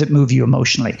 Why did it move you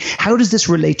emotionally? How does this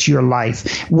relate to your life?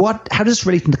 How does this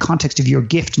relate in the context of your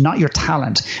gift, not your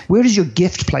talent? Where does your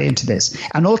gift play into this?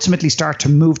 And ultimately start to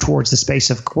move towards the space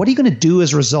of what are you going to do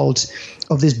as a result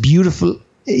of this beautiful,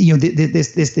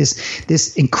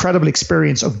 this incredible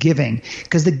experience of giving?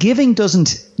 Because the giving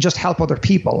doesn't just help other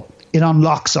people. It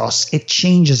unlocks us. It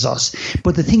changes us.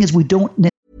 But the thing is, we don't.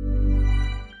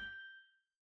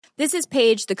 This is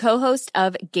Paige, the co-host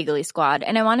of Giggly Squad,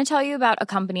 and I want to tell you about a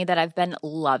company that I've been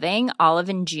loving, Olive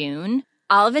 & June.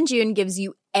 Olive & June gives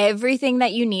you everything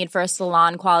that you need for a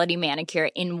salon-quality manicure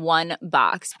in one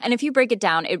box. And if you break it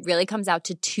down, it really comes out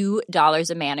to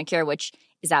 $2 a manicure, which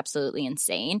is absolutely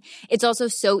insane. It's also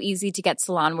so easy to get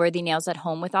salon-worthy nails at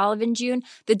home with Olive & June.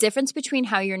 The difference between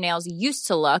how your nails used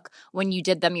to look when you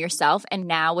did them yourself and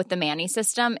now with the Mani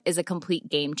system is a complete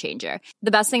game changer.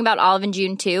 The best thing about Olive &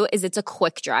 June, too, is it's a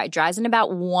quick dry. Dries in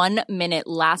about 1 minute,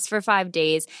 lasts for 5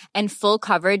 days, and full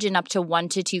coverage in up to 1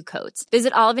 to 2 coats.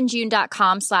 Visit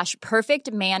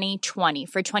oliveandjune.com/perfectmani20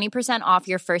 for 20% off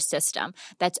your first system.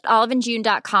 That's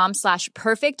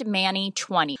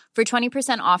oliveandjune.com/perfectmani20 for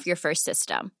 20% off your first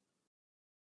system.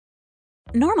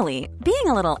 Normally, being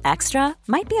a little extra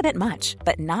might be a bit much,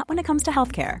 but not when it comes to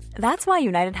healthcare. That's why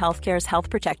United Healthcare's Health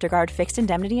Protector Guard fixed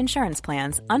indemnity insurance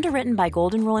plans, underwritten by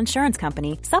Golden Rule Insurance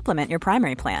Company, supplement your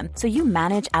primary plan so you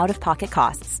manage out-of-pocket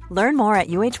costs. Learn more at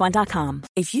UH1.com.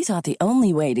 If you thought the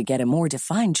only way to get a more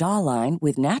defined jawline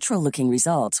with natural-looking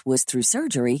results was through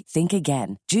surgery, think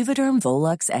again. Juvederm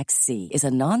Volux XC is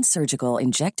a non-surgical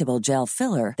injectable gel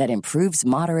filler that improves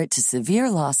moderate to severe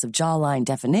loss of jawline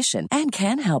definition and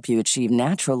can help you achieve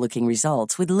natural-looking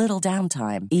results with little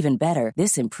downtime. Even better,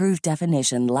 this improved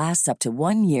definition lasts up to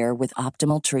 1 year with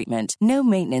optimal treatment. No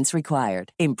maintenance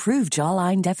required. Improve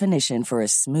jawline definition for a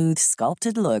smooth,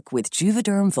 sculpted look with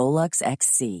Juvederm Volux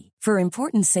XC. For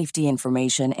important safety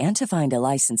information and to find a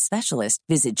licensed specialist,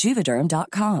 visit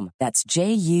Juvederm.com. That's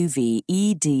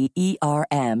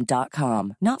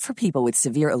JUVEDERM.com. Not for people with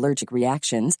severe allergic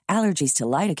reactions, allergies to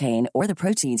lidocaine, or the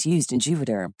proteins used in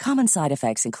Juvederm. Common side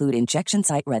effects include injection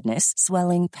site redness,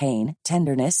 swelling, pain,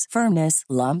 tenderness, firmness,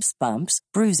 lumps, bumps,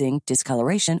 bruising,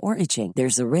 discoloration, or itching.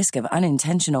 There's a risk of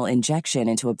unintentional injection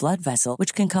into a blood vessel,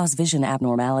 which can cause vision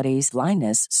abnormalities,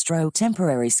 blindness, stroke,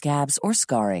 temporary scabs, or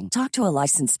scarring. Talk to a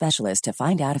licensed specialist to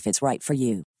find out if it's right for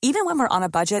you. Even when we're on a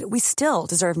budget, we still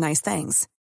deserve nice things.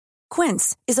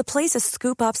 Quince is a place to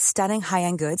scoop up stunning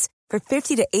high-end goods for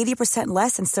 50 to 80%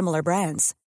 less than similar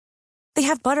brands. They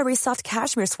have buttery soft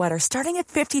cashmere sweaters starting at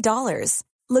 $50,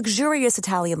 luxurious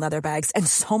Italian leather bags, and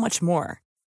so much more.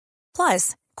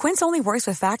 Plus, Quince only works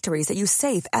with factories that use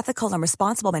safe, ethical, and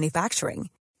responsible manufacturing.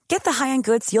 Get the high-end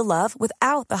goods you'll love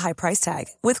without the high price tag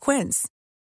with Quince.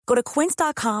 Go to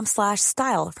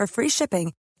quince.com/style for free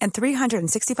shipping and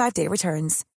 365-day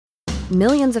returns.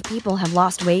 Millions of people have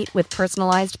lost weight with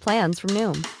personalized plans from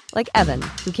Noom. Like Evan,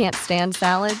 who can't stand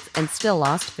salads and still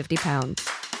lost 50 pounds.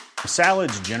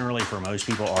 Salads generally for most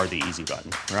people are the easy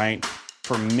button, right?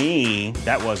 For me,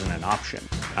 that wasn't an option.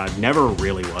 I never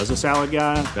really was a salad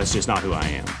guy. That's just not who I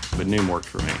am. But Noom worked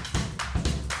for me.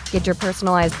 Get your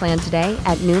personalized plan today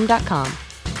at Noom.com.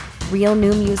 Real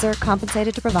Noom user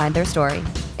compensated to provide their story.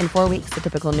 In 4 weeks, the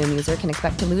typical Noom user can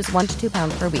expect to lose 1 to 2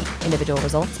 pounds per week. Individual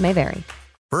results may vary.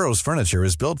 Burrow's furniture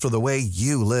is built for the way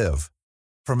you live.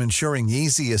 From ensuring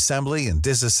easy assembly and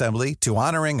disassembly to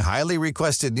honoring highly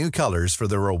requested new colors for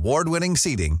their award-winning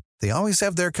seating, they always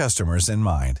have their customers in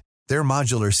mind. Their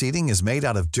modular seating is made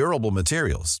out of durable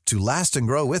materials to last and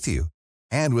grow with you.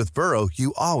 And with Burrow,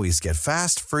 you always get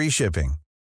fast, free shipping.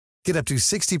 Get up to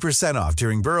 60% off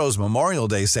during Burrow's Memorial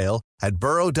Day sale at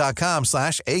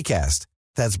burrow.com/ACAST.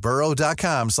 That's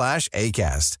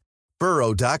burrow.com/ACAST.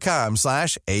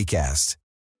 burrow.com/ACAST.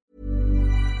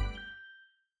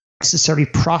 Necessarily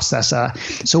process.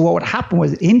 So what would happen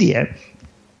with India,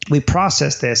 we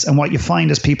process this, and what you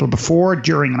find is people before,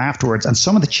 during, and afterwards, and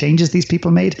some of the changes these people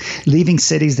made, leaving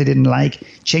cities they didn't like,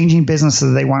 changing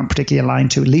businesses they weren't particularly aligned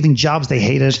to, leaving jobs they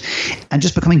hated, and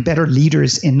just becoming better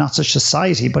leaders in not such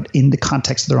society, but in the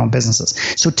context of their own businesses.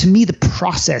 So to me, the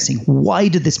processing, why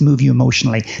did this move you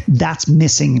emotionally? That's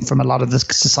missing from a lot of the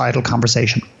societal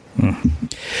conversation.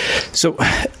 So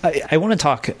I want to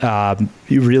talk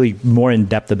really more in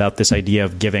depth about this idea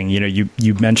of giving.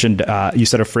 You mentioned, you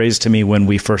said a phrase to me when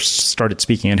we first started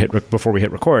speaking and before we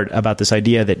hit record about this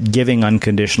idea that giving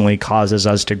unconditionally causes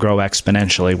us to grow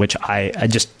exponentially, which I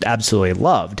just absolutely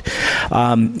loved.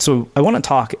 So I want to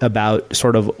talk about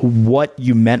sort of what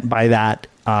you meant by that.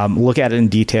 Look at it in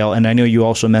detail. And I know you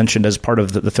also mentioned as part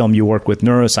of the film you work with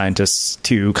neuroscientists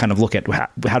to kind of look at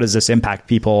how does this impact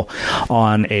people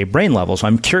on a brain level. So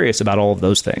I'm curious about all of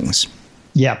those things.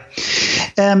 Yeah.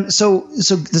 So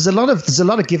there's a lot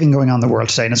of giving going on in the world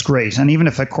today, and it's great. And even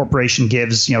if a corporation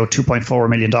gives, $2.4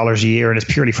 million a year and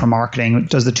it's purely for marketing,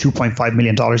 does the $2.5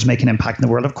 million make an impact in the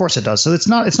world? Of course it does. So it's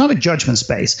not a judgment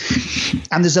space.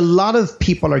 And there's a lot of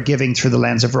people are giving through the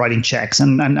lens of writing checks.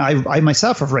 And I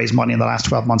myself have raised money in the last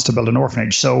 12 months to build an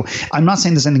orphanage. So I'm not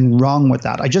saying there's anything wrong with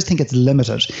that. I just think it's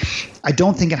limited. I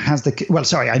don't think it has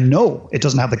I know it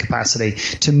doesn't have the capacity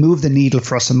to move the needle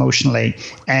for us emotionally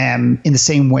in the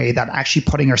same way that actually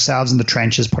putting ourselves in the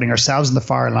trenches, putting ourselves in the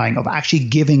fire line of actually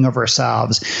giving of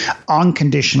ourselves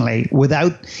unconditionally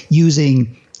without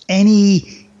using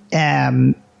any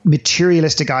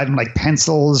materialistic item like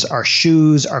pencils or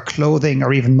shoes or clothing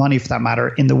or even money for that matter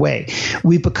in the way.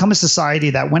 We've become a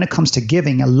society that when it comes to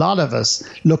giving, a lot of us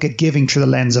look at giving through the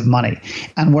lens of money.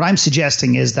 And what I'm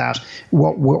suggesting is that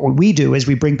what we do is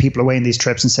we bring people away in these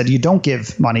trips and said, you don't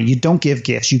give money, you don't give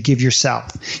gifts, you give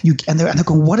yourself. And they're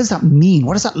going, what does that mean?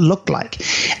 What does that look like?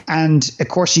 And of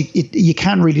course, you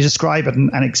can't really describe it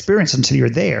and experience it until you're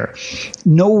there.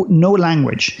 No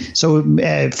language. So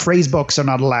phrase books are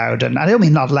not allowed. And I don't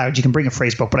mean not allowed, you can bring a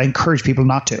phrase book, but I encourage people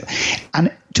not to.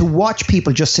 And to watch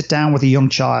people just sit down with a young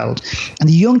child, and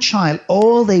the young child,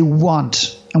 all they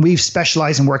want, and we've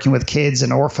specialized in working with kids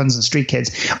and orphans and street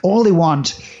kids, all they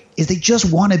want is they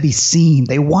just want to be seen.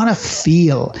 They want to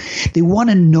feel. They want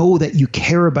to know that you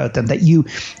care about them, that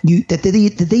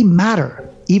that they matter,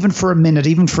 even for a minute,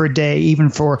 even for a day, even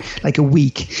for like a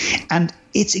week. And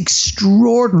it's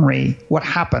extraordinary what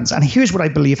happens. And here's what I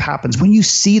believe happens when you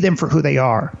see them for who they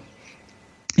are.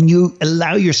 And you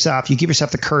allow yourself, you give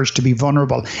yourself the courage to be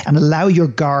vulnerable and allow your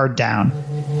guard down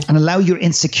and allow your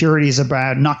insecurities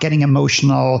about not getting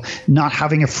emotional, not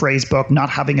having a phrase book, not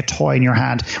having a toy in your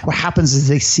hand. What happens is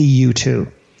they see you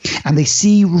too. And they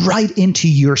see right into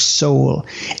your soul,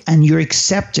 and you're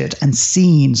accepted and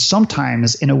seen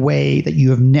sometimes in a way that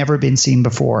you have never been seen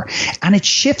before. And it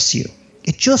shifts you.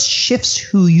 It just shifts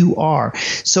who you are.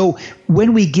 So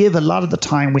when we give, a lot of the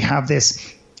time we have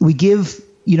this, we give,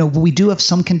 we do have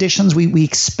some conditions. We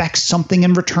expect something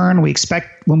in return. We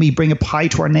expect when we bring a pie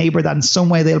to our neighbor that in some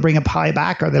way they'll bring a pie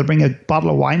back, or they'll bring a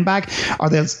bottle of wine back, or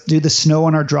they'll do the snow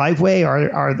on our driveway,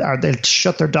 or they'll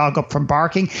shut their dog up from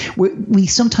barking. We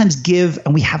sometimes give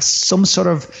and we have some sort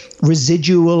of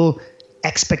residual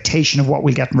expectation of what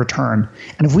we'll get in return.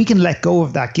 And if we can let go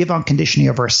of that, give unconditionally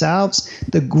of ourselves,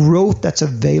 the growth that's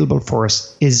available for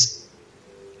us is,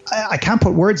 I can't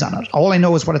put words on it. All I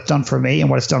know is what it's done for me and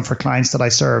what it's done for clients that I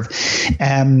serve.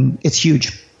 It's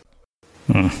huge.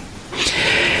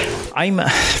 I'm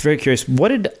very curious. What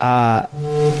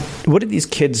did these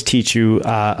kids teach you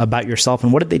about yourself,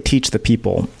 and what did they teach the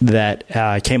people that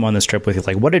came on this trip with you?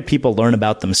 Like, what did people learn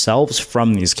about themselves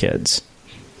from these kids?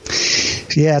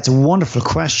 Yeah, it's a wonderful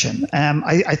question.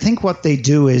 I think what they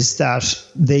do is that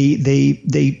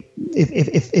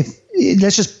if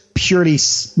let's just purely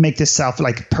make this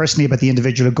personally about the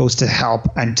individual who goes to help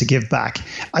and to give back.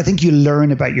 I think you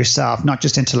learn about yourself, not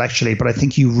just intellectually, but I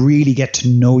think you really get to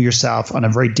know yourself on a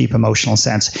very deep emotional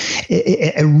sense,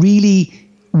 a really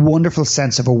wonderful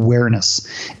sense of awareness.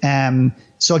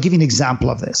 So I'll give you an example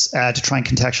of this to try and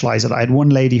contextualize it. I had one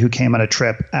lady who came on a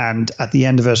trip, and at the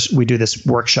end of it, we do this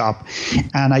workshop.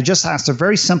 And I just asked a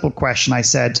very simple question. I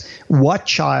said, what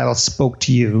child spoke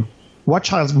to you? What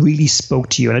child really spoke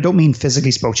to you? And I don't mean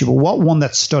physically spoke to you, but what one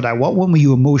that stood out? What one were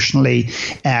you emotionally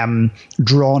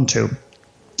drawn to?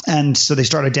 And so they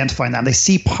start identifying that. And they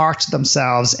see parts of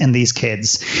themselves in these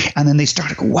kids. And then they start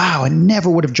to go, wow, I never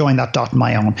would have joined that dot on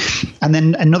my own. And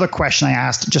then another question I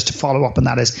asked just to follow up on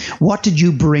that is, what did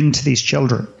you bring to these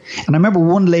children? And I remember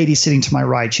one lady sitting to my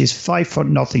right. She's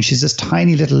 5'0". She's this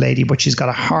tiny little lady, but she's got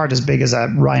a heart as big as a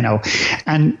rhino.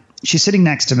 And she's sitting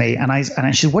next to me, and I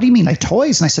said, what do you mean, like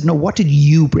toys? And I said, no, what did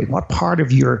you bring? What part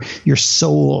of your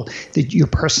soul, your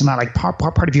personality,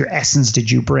 part of your essence did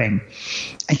you bring?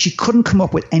 And she couldn't come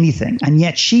up with anything. And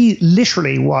yet she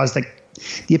literally was like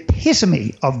the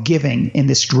epitome of giving in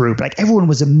this group. Like, everyone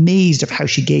was amazed of how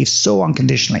she gave so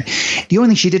unconditionally. The only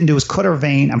thing she didn't do was cut her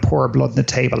vein and pour her blood on the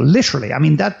table. Literally. I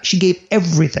mean, that she gave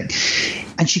everything.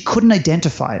 And she couldn't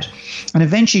identify it. And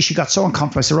eventually she got so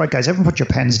uncomfortable. I said, right, guys, everyone put your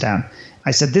pens down. I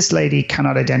said, this lady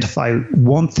cannot identify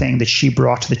one thing that she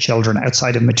brought to the children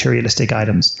outside of materialistic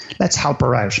items. Let's help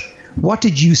her out. What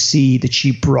did you see that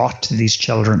she brought to these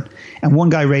children? And one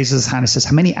guy raises his hand and says,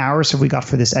 how many hours have we got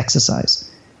for this exercise?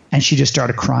 And she just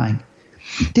started crying.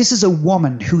 This is a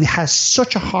woman who has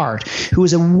such a heart, who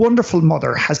is a wonderful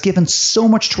mother, has given so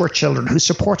much to her children, who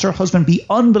supports her husband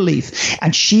beyond belief,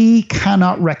 and she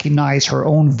cannot recognize her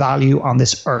own value on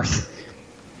this earth.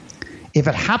 If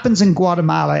it happens in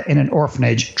Guatemala in an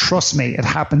orphanage, trust me, it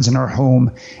happens in her home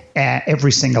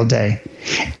every single day.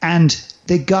 And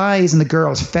the guys and the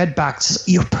girls fed back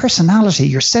your personality,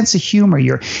 your sense of humor,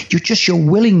 your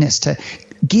willingness to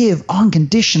give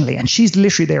unconditionally. And she's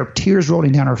literally there, tears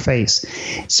rolling down her face.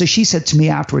 So she said to me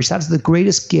afterwards, that's the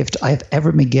greatest gift I have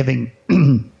ever been giving.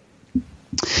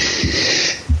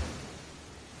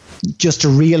 Just to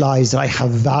realize that I have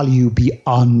value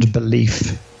beyond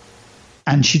belief.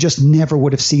 And she just never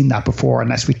would have seen that before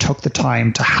unless we took the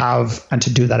time to have and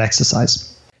to do that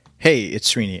exercise. Hey,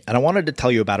 it's Srini, and I wanted to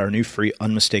tell you about our new free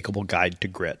Unmistakable Guide to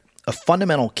Grit. A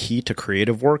fundamental key to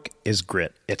creative work is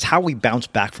grit. It's how we bounce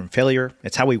back from failure.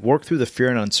 It's how we work through the fear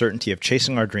and uncertainty of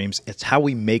chasing our dreams. It's how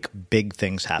we make big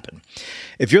things happen.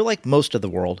 If you're like most of the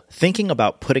world, thinking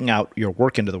about putting out your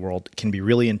work into the world can be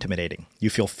really intimidating. You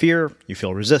feel fear, you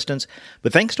feel resistance,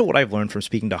 but thanks to what I've learned from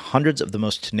speaking to hundreds of the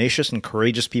most tenacious and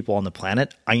courageous people on the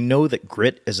planet, I know that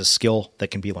grit is a skill that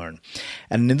can be learned.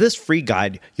 And in this free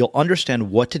guide, you'll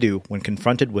understand what to do when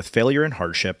confronted with failure and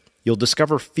hardship. You'll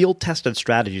discover field-tested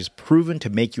strategies proven to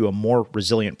make you a more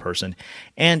resilient person,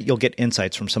 and you'll get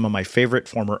insights from some of my favorite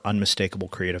former Unmistakable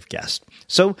Creative guests.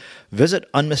 So visit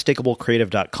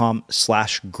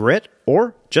unmistakablecreative.com/grit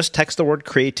or just text the word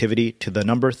creativity to the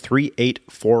number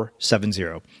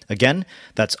 38470. Again,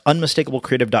 that's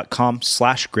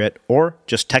unmistakablecreative.com/grit or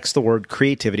just text the word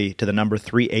creativity to the number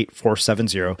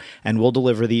 38470, and we'll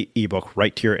deliver the ebook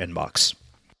right to your inbox.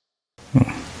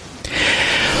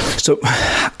 So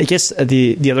I guess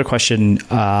the other question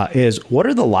is, what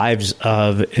are the lives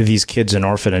of these kids in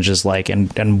orphanages like,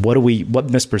 and what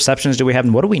misperceptions do we have,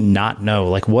 and what do we not know?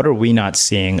 Like, what are we not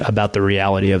seeing about the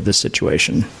reality of this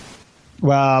situation?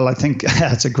 Well, I think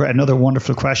that's another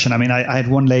wonderful question. I mean, I had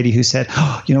one lady who said,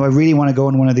 I really want to go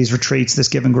on one of these retreats, this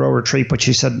Give and Grow retreat. But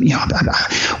she said,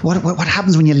 what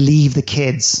happens when you leave the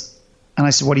kids? And I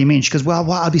said, what do you mean? She goes,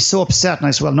 well, I'll be so upset. And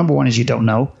I said, well, number one is you don't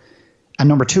know. And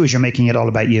number two is you're making it all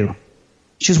about you.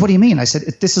 She goes, what do you mean? I said,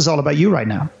 this is all about you right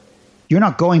now. You're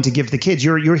not going to give the kids.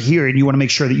 You're here and you want to make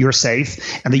sure that you're safe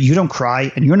and that you don't cry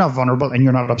and you're not vulnerable and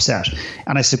you're not upset.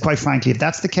 And I said, quite frankly, if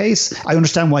that's the case, I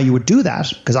understand why you would do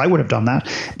that, because I would have done that.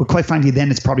 But quite frankly,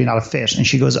 then it's probably not a fit. And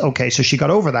she goes, okay. So she got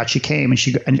over that. She came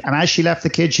and as she left the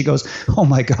kid, she goes, oh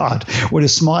my God, with a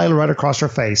smile right across her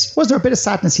face. Was there a bit of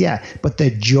sadness? Yeah. But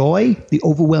the joy, the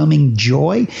overwhelming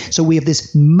joy. So we have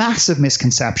this massive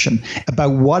misconception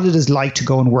about what it is like to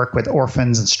go and work with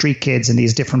orphans and street kids in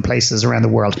these different places around the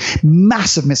world.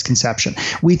 Massive misconception.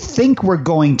 We think we're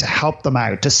going to help them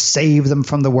out, to save them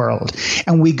from the world.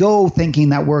 And we go thinking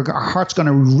that our heart's going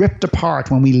to rip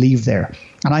apart when we leave there.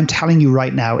 And I'm telling you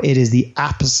right now, it is the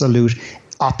absolute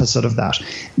opposite of that.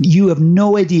 You have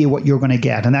no idea what you're going to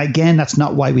get. And again, that's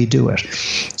not why we do it.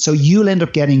 So you'll end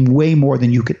up getting way more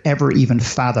than you could ever even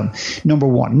fathom. Number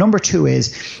one. Number two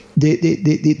is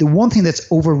the one thing that's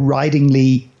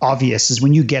overridingly obvious is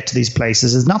when you get to these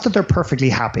places is not that they're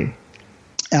perfectly happy.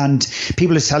 And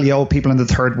people just tell you, people in the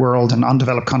third world and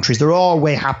undeveloped countries, they're all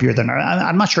way happier than us.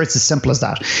 I'm not sure it's as simple as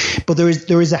that. But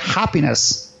there is a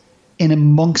happiness in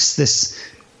amongst this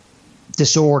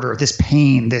disorder, this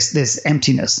pain, this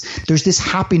emptiness. There's this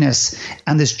happiness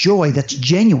and this joy that's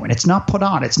genuine. It's not put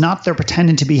on. It's not they're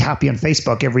pretending to be happy on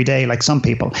Facebook every day like some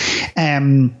people.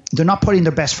 They're not putting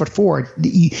their best foot forward.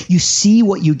 You see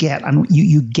what you get, and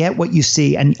you get what you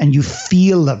see, and you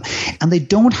feel them. And they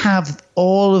don't have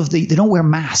they don't wear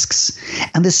masks,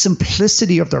 and the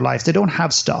simplicity of their life. They don't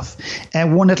have stuff.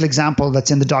 One little example that's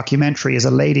in the documentary is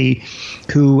a lady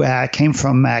who came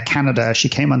from Canada. She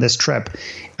came on this trip,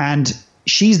 and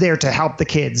she's there to help the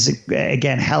kids,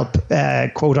 again, help,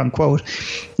 quote unquote.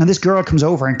 And this girl comes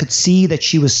over and could see that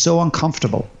she was so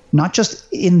uncomfortable, not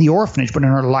just in the orphanage, but in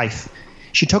her life.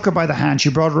 She took her by the hand. She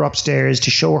brought her upstairs to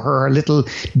show her little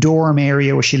dorm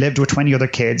area where she lived with 20 other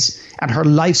kids and her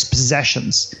life's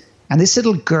possessions. And this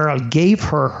little girl gave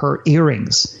her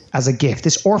earrings as a gift.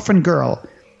 This orphan girl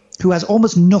who has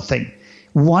almost nothing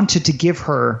wanted to give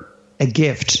her a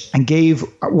gift, and gave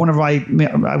one of I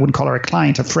wouldn't call her a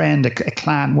client, a friend, a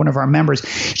clan, one of our members.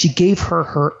 She gave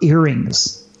her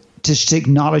earrings to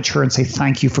acknowledge her and say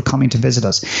thank you for coming to visit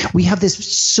us. We have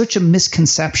such a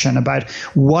misconception about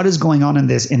what is going on in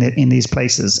these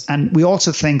places, and we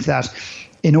also think that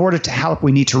in order to help,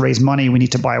 we need to raise money, we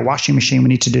need to buy a washing machine, we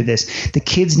need to do this. The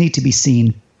kids need to be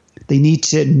seen. They need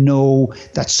to know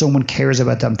that someone cares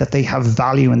about them, that they have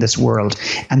value in this world,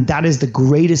 and that is the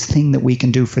greatest thing that we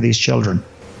can do for these children.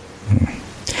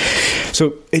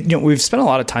 So, we've spent a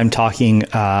lot of time talking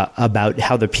about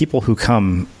how the people who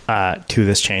come to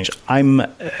this change. I'm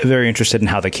very interested in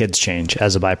how the kids change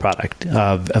as a byproduct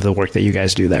of the work that you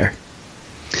guys do there.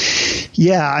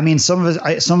 Yeah, I mean, some of it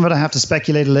I have to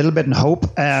speculate a little bit and hope,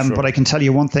 Sure. But I can tell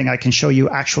you one thing. I can show you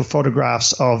actual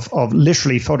photographs of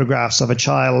literally photographs of a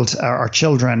child or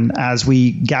children as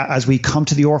we come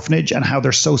to the orphanage, and how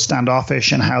they're so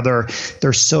standoffish and how they're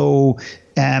so.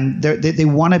 They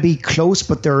want to be close,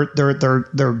 but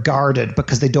they're guarded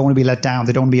because they don't want to be let down.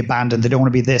 They don't want to be abandoned. They don't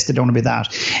want to be this. They don't want to be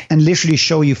that. And literally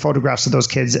show you photographs of those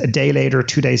kids a day later,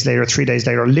 2 days later, 3 days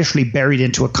later, literally buried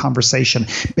into a conversation,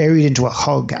 buried into a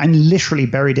hug, and literally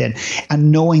buried in,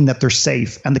 and knowing that they're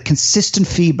safe. And the consistent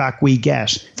feedback we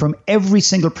get from every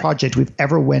single project we've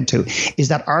ever went to is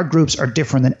that our groups are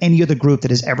different than any other group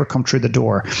that has ever come through the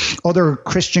door. Other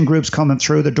Christian groups coming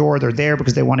through the door, they're there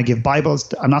because they want to give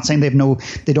Bibles. I'm not saying they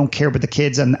don't care about the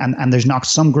kids, and there's not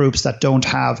some groups that don't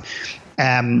have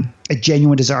a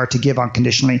genuine desire to give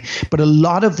unconditionally. But a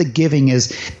lot of the giving is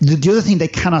the other thing they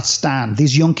cannot stand.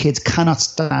 These young kids cannot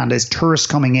stand is tourists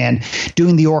coming in,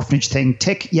 doing the orphanage thing.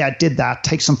 Did that,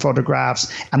 take some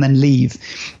photographs, and then leave.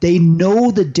 They know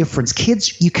the difference.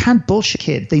 Kids, you can't bullshit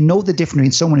kids. They know the difference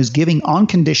between someone who's giving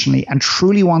unconditionally and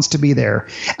truly wants to be there,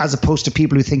 as opposed to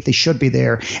people who think they should be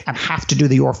there and have to do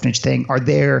the orphanage thing, are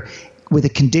there with a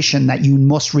condition that you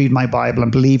must read my Bible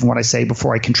and believe in what I say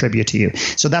before I contribute to you.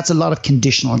 So that's a lot of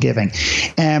conditional giving.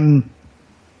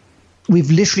 We've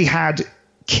literally had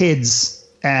kids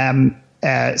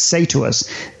say to us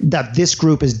that this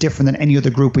group is different than any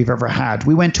other group we've ever had.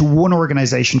 We went to one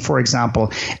organization, for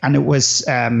example, and it was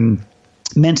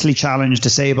mentally challenged,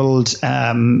 disabled.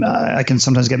 I can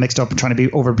sometimes get mixed up in trying to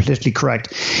be over politically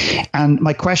correct. And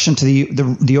my question to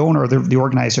the owner or the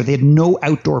organizer, they had no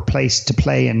outdoor place to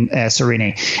play in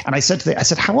Sereni. And I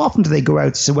said, how often do they go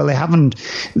out? He said, well, they haven't.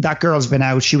 That girl's been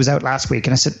out. She was out last week.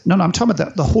 And I said, no, I'm talking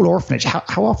about the whole orphanage.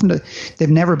 How often they've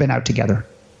never been out together?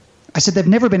 I said, they've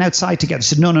never been outside together. I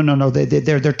said, no.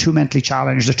 They're too mentally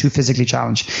challenged. They're too physically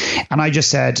challenged. And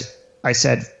I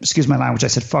said, excuse my language, I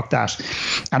said, fuck that.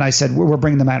 And I said, we're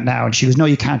bringing them out now. And she goes, no,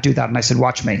 you can't do that. And I said,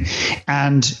 watch me.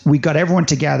 And we got everyone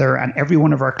together, and every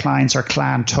one of our clients, our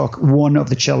clan, took one of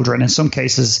the children. In some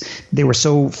cases, they were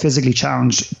so physically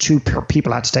challenged, 2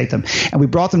 people had to take them. And we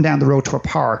brought them down the road to a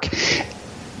park.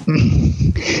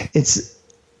 It's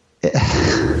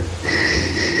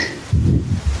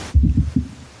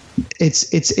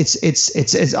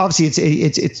obviously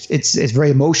it's very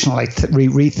emotional, like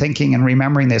rethinking and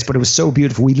remembering this, but it was so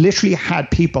beautiful. We literally had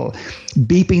people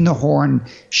beeping the horn,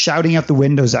 shouting out the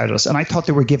windows at us, and I thought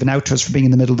they were giving out to us for being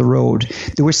in the middle of the road.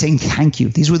 They were saying thank you.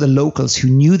 These were the locals who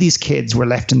knew these kids were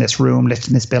left in this room, left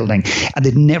in this building, and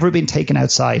they'd never been taken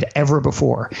outside ever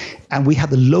before. And we had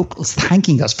the locals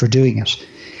thanking us for doing it.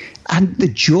 And the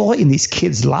joy in these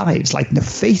kids' lives, like in their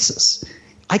faces,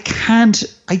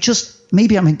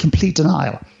 maybe I'm in complete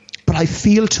denial, but I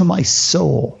feel to my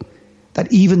soul that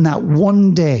even that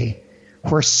one day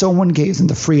where someone gave them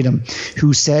the freedom,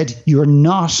 who said, you're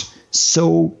not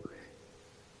so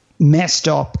messed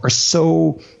up or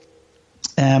so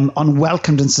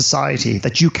unwelcomed in society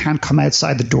that you can't come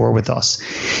outside the door with us,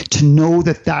 to know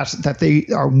that they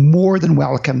are more than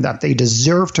welcome, that they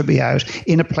deserve to be out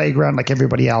in a playground like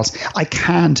everybody else. I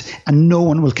can't, and no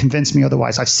one will convince me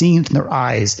otherwise. I've seen it in their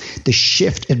eyes, the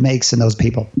shift it makes in those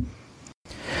people.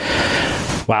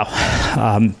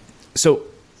 Wow. So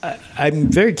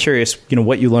I'm very curious,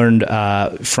 what you learned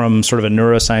from sort of a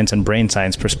neuroscience and brain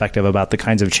science perspective about the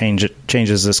kinds of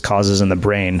changes this causes in the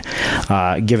brain,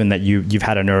 given that you've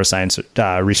had a neuroscience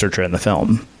researcher in the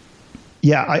film.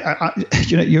 Yeah, I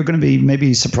you're going to be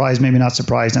maybe surprised, maybe not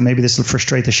surprised, and maybe this will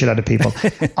frustrate the shit out of people.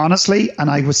 Honestly,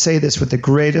 and I would say this with the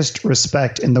greatest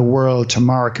respect in the world to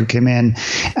Mark, who came in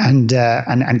and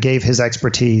gave his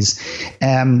expertise.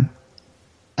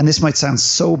 And this might sound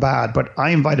so bad, but I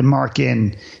invited Mark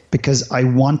in because I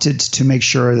wanted to make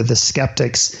sure that the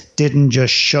skeptics didn't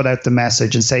just shut out the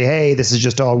message and say, hey, this is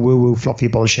just all woo-woo fluffy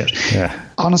bullshit. Yeah.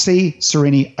 Honestly,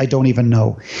 Srini, I don't even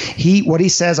know. What he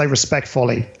says, I respect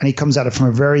fully, and he comes at it from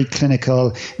a very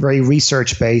clinical, very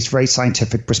research-based, very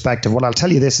scientific perspective. What I'll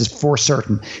tell you this is for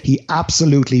certain. He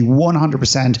absolutely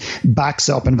 100% backs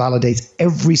up and validates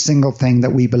every single thing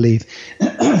that we believe.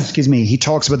 Excuse me. He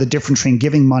talks about the difference between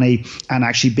giving money and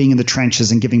actually being in the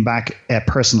trenches and giving back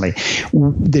personally.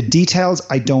 The details,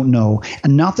 I don't know.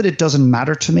 And not that it doesn't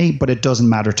matter to me, but it doesn't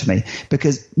matter to me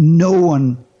because no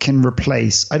one can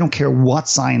replace, I don't care what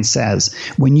science says,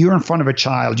 when you're in front of a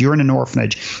child, you're in an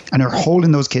orphanage and they're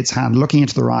holding those kids' hand, looking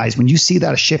into their eyes, when you see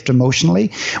that shift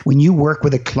emotionally, when you work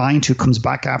with a client who comes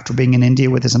back after being in India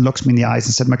with us and looks me in the eyes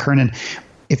and said, Mckernan,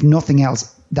 if nothing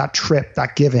else, that trip,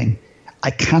 that giving,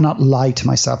 I cannot lie to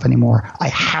myself anymore. I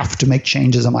have to make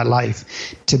changes in my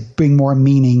life to bring more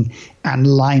meaning and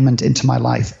alignment into my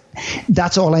life.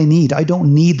 That's all I need. I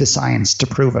don't need the science to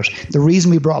prove it. The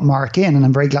reason we brought Mark in, and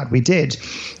I'm very glad we did,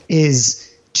 is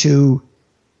to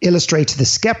illustrate to the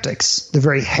skeptics, the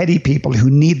very heady people who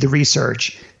need the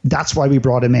research. That's why we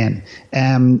brought him in.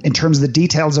 In terms of the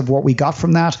details of what we got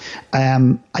from that,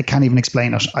 I can't even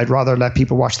explain it. I'd rather let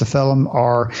people watch the film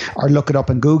or look it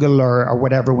up in Google or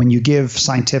whatever. When you give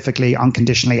scientifically,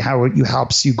 unconditionally, how it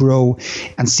helps you grow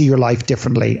and see your life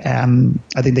differently,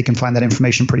 I think they can find that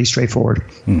information pretty straightforward.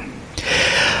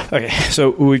 Okay,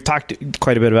 so we've talked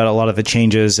quite a bit about a lot of the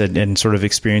changes and sort of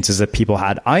experiences that people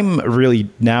had. I'm really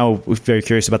now very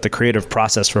curious about the creative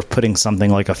process for putting something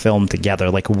like a film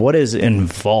together. Like, what is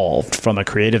involved from a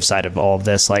creative side of all of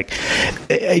this? Like,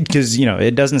 because, you know,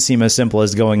 it doesn't seem as simple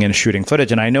as going and shooting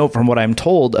footage. And I know from what I'm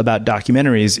told about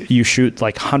documentaries, you shoot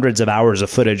like hundreds of hours of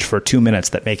footage for 2 minutes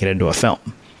that make it into a film.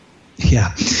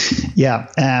 Yeah.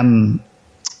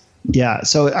 Yeah.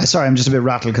 So sorry, I'm just a bit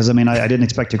rattled because I didn't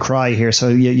expect to cry here. So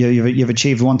you've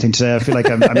achieved one thing today. I feel like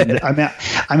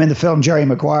I'm in the film Jerry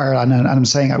Maguire, and I'm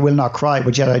saying I will not cry,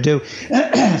 but yet I do.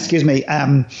 Excuse me.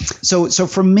 So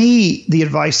for me, the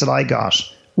advice that I got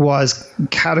was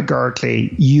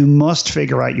categorically, you must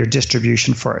figure out your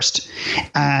distribution first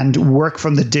and work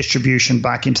from the distribution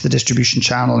back into the distribution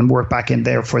channel and work back in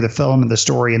there for the film and the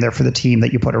story and there for the team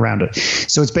that you put around it.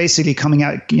 So it's basically coming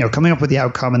up with the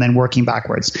outcome and then working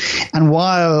backwards. And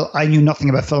while I knew nothing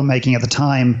about filmmaking at the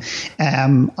time,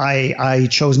 I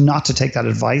chose not to take that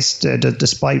advice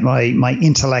despite my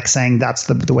intellect saying that's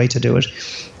the way to do it.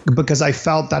 Because I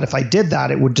felt that if I did that,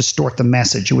 it would distort the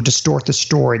message. It would distort the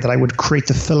story, that I would create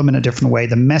the film in a different way,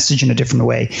 the message in a different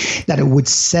way, that it would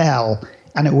sell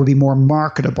and it would be more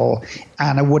marketable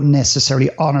and I wouldn't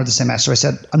necessarily honor the same message. So I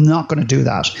said, I'm not going to do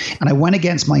that. And I went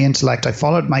against my intellect. I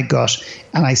followed my gut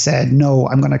and I said, no,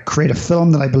 I'm going to create a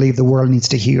film that I believe the world needs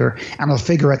to hear and I'll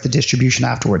figure out the distribution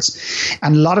afterwards.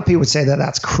 And a lot of people would say that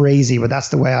that's crazy, but that's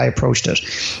the way I approached it.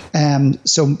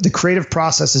 So the creative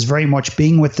process is very much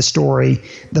being with the story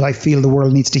that I feel the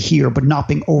world needs to hear, but not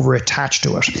being over attached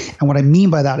to it. And what I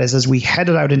mean by that is, as we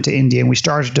headed out into India and we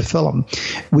started to film,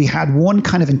 we had one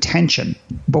kind of intention,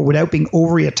 but without being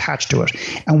overly attached to it.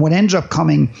 And what ended up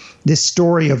coming, this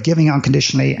story of giving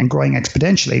unconditionally and growing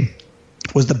exponentially,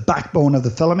 was the backbone of the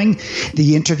filming,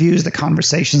 the interviews, the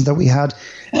conversations that we had.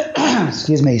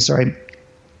 Excuse me, sorry.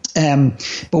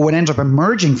 But what ended up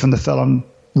emerging from the film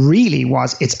really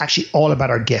was, it's actually all about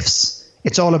our gifts.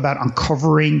 It's all about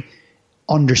uncovering,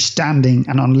 understanding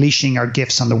and unleashing our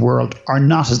gifts on the world, or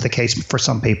not, as the case for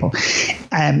some people.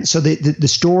 So the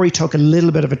story took a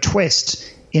little bit of a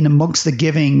twist in amongst the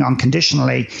giving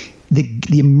unconditionally,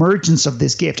 the emergence of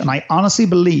this gift. And I honestly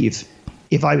believe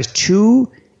if I was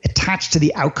too attached to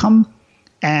the outcome,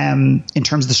 in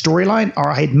terms of the storyline,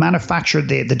 or I had manufactured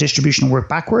the distribution and work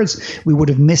backwards, we would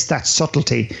have missed that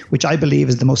subtlety, which I believe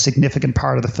is the most significant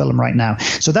part of the film right now.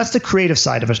 So that's the creative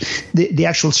side of it. The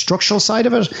actual structural side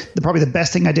of it, probably the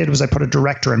best thing I did was I put a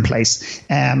director in place.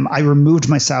 I removed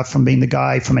myself from being the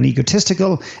guy from an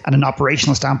egotistical and an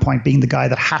operational standpoint, being the guy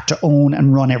that had to own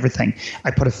and run everything.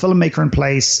 I put a filmmaker in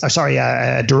place,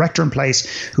 a director in place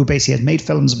who basically had made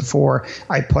films before.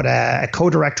 I put a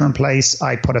co-director in place.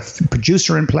 I put a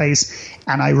producer in place,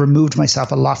 and I removed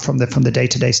myself a lot from the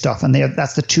day-to-day stuff. And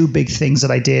that's the two big things that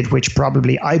I did, which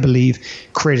probably, I believe,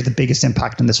 created the biggest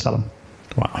impact in this film.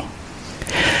 Wow.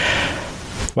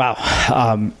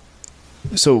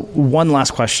 So one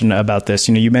last question about this.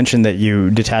 You mentioned that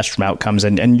you detached from outcomes,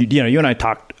 and you and I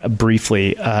talked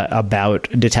briefly about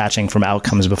detaching from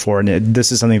outcomes before, and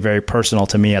this is something very personal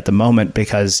to me at the moment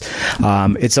because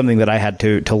it's something that I had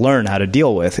to learn how to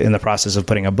deal with in the process of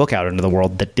putting a book out into the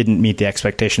world that didn't meet the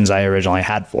expectations I originally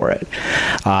had for it.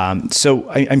 So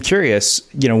I'm curious,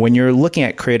 when you're looking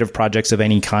at creative projects of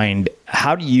any kind,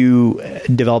 how do you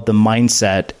develop the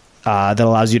mindset that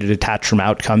allows you to detach from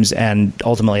outcomes and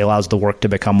ultimately allows the work to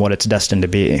become what it's destined to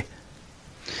be?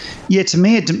 Yeah, to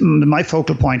me, my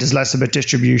focal point is less about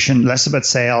distribution, less about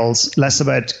sales, less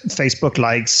about Facebook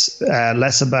likes,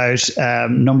 less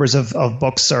about numbers of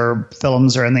books or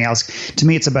films or anything else. To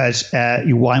me, it's about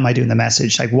why am I doing the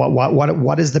message? Like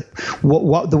what's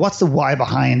the why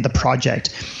behind the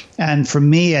project? And for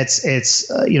me,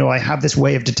 it's I have this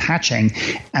way of detaching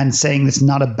and saying it's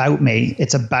not about me.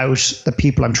 It's about the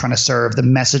people I'm trying to serve, the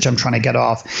message I'm trying to get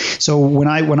off. So when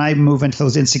I move into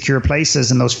those insecure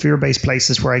places and those fear-based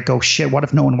places where I go, shit, what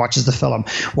if no one watches the film?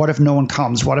 What if no one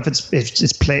comes? What if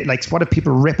it's played? Like, what if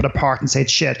people rip it apart and say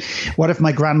it's shit? What if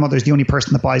my grandmother's the only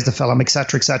person that buys the film, et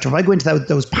cetera, et cetera? If I go into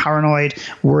those paranoid,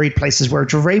 worried places where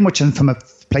it's very much from a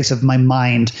place of my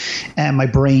mind and my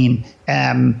brain,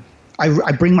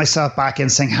 I bring myself back in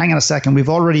saying, hang on a second, we've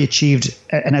already achieved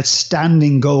an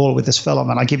outstanding goal with this film.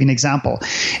 And I'll give you an example.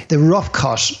 The rough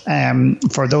cut,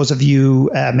 for those of you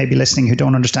maybe listening who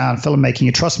don't understand filmmaking,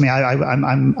 you trust me,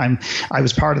 I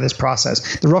was part of this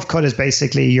process. The rough cut is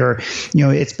basically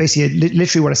it's basically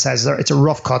literally what it says. It's a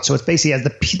rough cut. So it's basically as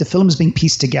the film is being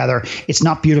pieced together, it's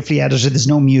not beautifully edited. There's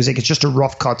no music. It's just a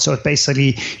rough cut. So it's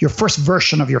basically your first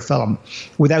version of your film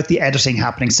without the editing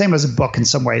happening. Same as a book in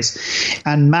some ways.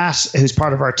 And Matt, who's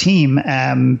part of our team,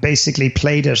 basically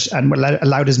played it and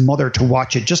allowed his mother to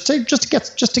watch it just to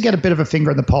get a bit of a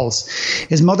finger in the pulse.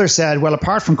 His mother said, well,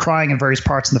 apart from crying in various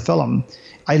parts in the film,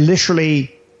 I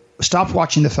literally stopped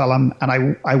watching the film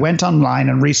and I went online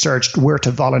and researched where to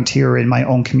volunteer in my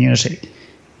own community.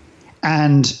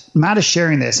 And Matt is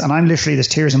sharing this, and I'm literally, there's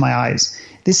tears in my eyes.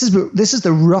 This is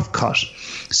the rough cut.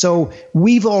 So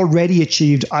we've already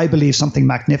achieved, I believe, something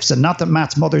magnificent. Not that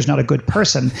Matt's mother's not a good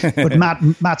person, but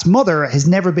Matt's mother has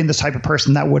never been the type of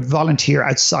person that would volunteer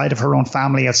outside of her own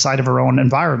family, outside of her own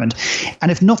environment.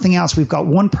 And if nothing else, we've got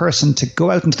one person to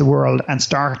go out into the world and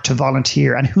start to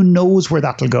volunteer, and who knows where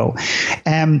that'll go.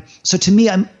 So to me,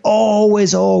 I'm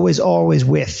always, always, always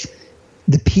with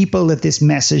the people that this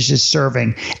message is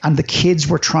serving, and the kids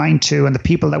we're trying to, and the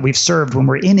people that we've served when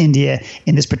we're in India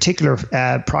in this particular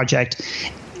project,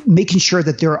 making sure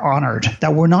that they're honored,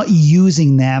 that we're not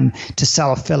using them to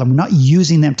sell a film, we're not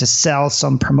using them to sell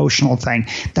some promotional thing,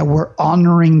 that we're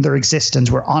honoring their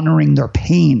existence, we're honoring their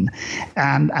pain.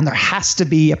 And there has to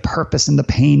be a purpose in the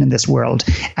pain in this world.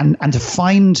 And to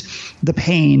find the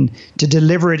pain, to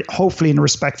deliver it hopefully in a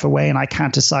respectful way, and I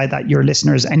can't decide that, your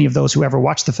listeners, any of those who ever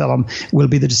watch the film will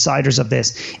be the deciders of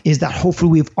this, is that hopefully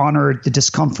we've honored the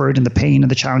discomfort and the pain and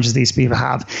the challenges these people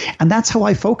have. And that's how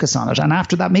I focus on it. And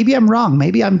after that, maybe I'm wrong,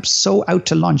 maybe I'm so out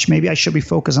to lunch. Maybe I should be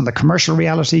focused on the commercial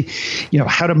reality,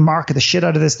 how to market the shit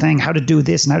out of this thing, how to do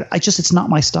this. And it's not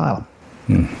my style.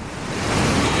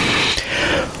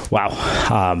 Wow.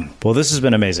 Well, this has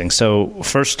been amazing. So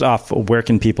first off, where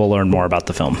can people learn more about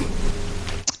the film?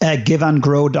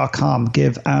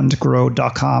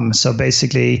 giveandgrow.com. So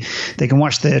basically, they can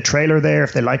watch the trailer there.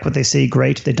 If they like what they see,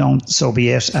 great. If they don't, so be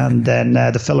it. And then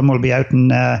the film will be out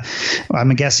in,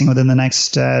 I'm guessing, within the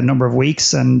next number of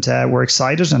weeks. And we're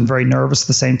excited and very nervous at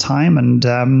the same time. And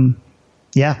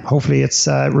hopefully it's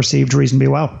received reasonably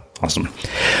well. Awesome.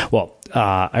 Well,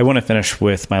 I want to finish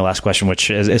with my last question,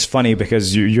 which is funny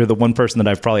because you're the one person that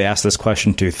I've probably asked this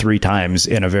question to 3 times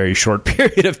in a very short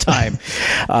period of time.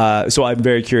 So I'm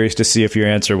very curious to see if your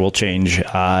answer will change,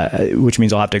 which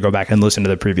means I'll have to go back and listen to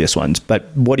the previous ones. But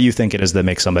what do you think it is that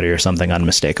makes somebody or something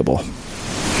unmistakable?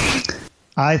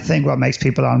 I think what makes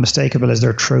people unmistakable is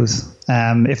their truth.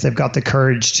 If they've got the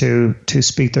courage to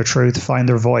speak their truth, find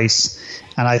their voice.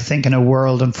 And I think in a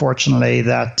world, unfortunately,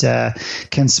 that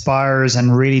conspires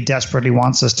and really desperately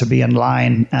wants us to be in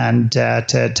line and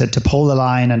to pull the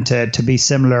line and to be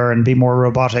similar and be more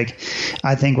robotic,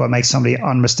 I think what makes somebody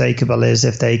unmistakable is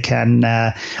if they can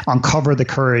uncover the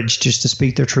courage just to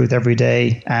speak their truth every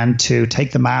day and to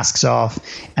take the masks off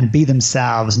and be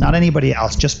themselves, not anybody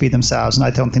else, just be themselves. And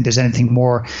I don't think there's anything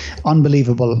more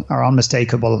unbelievable or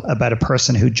unmistakable about a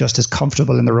person who just is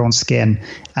comfortable in their own skin.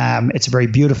 It's very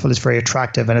beautiful, it's very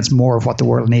attractive, and it's more of what the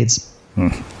world needs.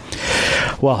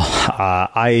 Well,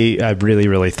 I'm really,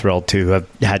 really thrilled to have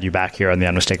had you back here on The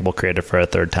Unmistakable Creative for a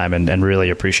third time, and really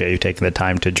appreciate you taking the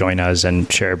time to join us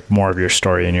and share more of your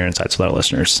story and your insights with our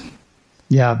listeners.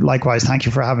 Yeah, likewise. Thank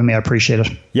you for having me. I appreciate it.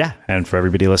 Yeah, and for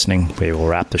everybody listening, we will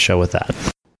wrap the show with that.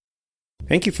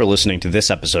 Thank you for listening to this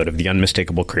episode of the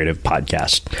Unmistakable Creative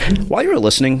Podcast. While you were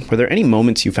listening, were there any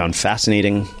moments you found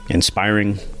fascinating,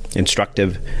 inspiring,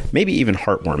 instructive, maybe even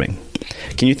heartwarming?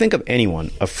 Can you think of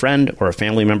anyone, a friend or a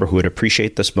family member who would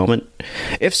appreciate this moment?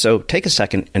 If so, take a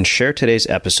second and share today's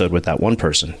episode with that one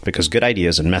person, because good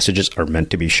ideas and messages are meant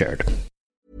to be shared.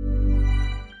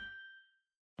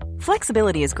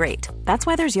 Flexibility is great. That's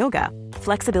why there's yoga.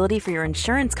 Flexibility for your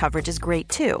insurance coverage is great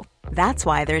too. That's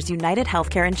why there's United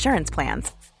Healthcare Insurance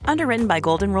Plans. Underwritten by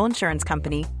Golden Rule Insurance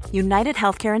Company, United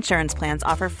Healthcare Insurance Plans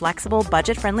offer flexible,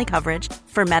 budget-friendly coverage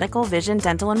for medical, vision,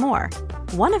 dental, and more.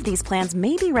 One of these plans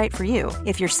may be right for you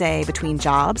if you're, say, between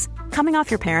jobs, coming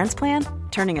off your parents' plan,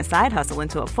 turning a side hustle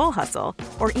into a full hustle,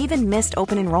 or even missed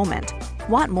open enrollment.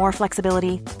 Want more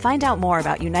flexibility? Find out more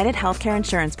about United Healthcare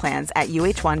Insurance Plans at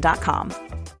uh1.com.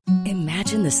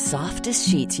 Imagine the softest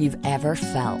sheets you've ever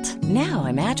felt. Now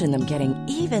imagine them getting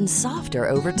even softer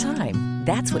over time.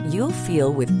 That's what you'll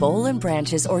feel with Boll &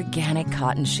 Branch's organic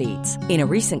cotton sheets. In a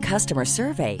recent customer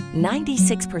survey,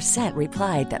 96%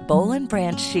 replied that Boll &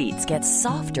 Branch sheets get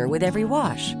softer with every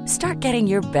wash. Start getting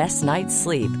your best night's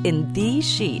sleep in these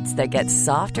sheets that get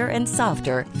softer and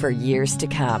softer for years to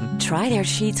come. Try their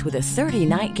sheets with a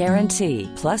 30-night guarantee.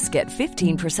 Plus, get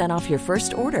 15% off your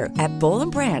first order at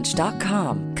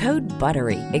bollandbranch.com. Code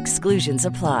BUTTERY. Exclusions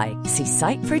apply. See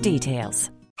site for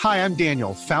details. Hi, I'm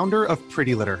Daniel, founder of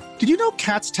Pretty Litter. Did you know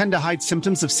cats tend to hide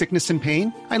symptoms of sickness and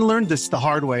pain? I learned this the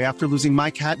hard way after losing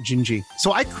my cat, Gingy.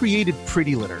 So I created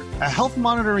Pretty Litter, a health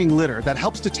monitoring litter that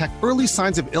helps detect early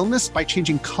signs of illness by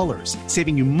changing colors,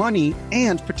 saving you money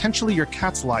and potentially your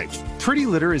cat's life. Pretty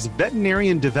Litter is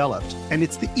veterinarian developed, and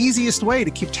it's the easiest way to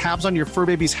keep tabs on your fur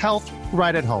baby's health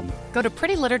right at home. Go to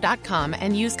prettylitter.com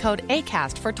and use code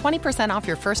ACAST for 20% off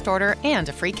your first order and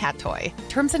a free cat toy.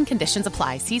 Terms and conditions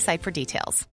apply. See site for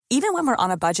details. Even when we're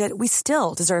on a budget, we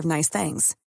still deserve nice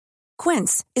things.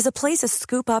 Quince is a place to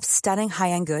scoop up stunning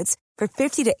high-end goods for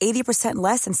 50 to 80%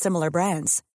 less than similar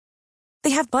brands. They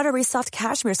have buttery soft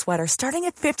cashmere sweaters starting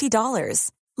at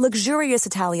 $50, luxurious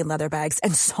Italian leather bags,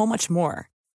 and so much more.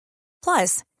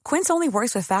 Plus, Quince only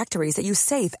works with factories that use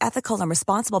safe, ethical, and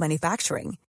responsible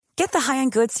manufacturing. Get the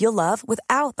high-end goods you'll love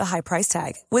without the high price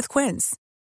tag with Quince.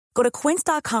 Go to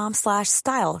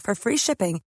quince.com/style for free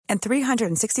shipping and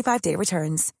 365-day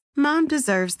returns. Mom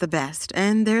deserves the best,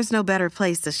 and there's no better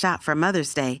place to shop for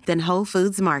Mother's Day than Whole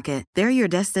Foods Market. They're your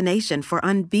destination for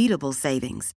unbeatable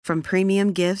savings, from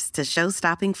premium gifts to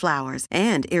show-stopping flowers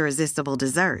and irresistible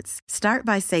desserts. Start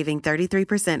by saving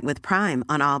 33% with Prime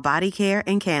on all body care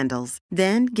and candles.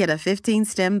 Then get a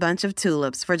 15-stem bunch of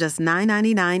tulips for just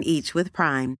 $9.99 each with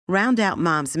Prime. Round out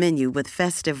Mom's menu with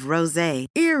festive rosé,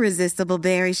 irresistible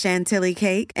berry chantilly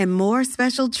cake, and more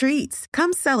special treats.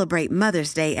 Come celebrate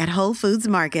Mother's Day at Whole Foods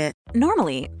Market.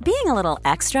 Normally, being a little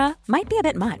extra might be a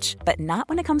bit much, but not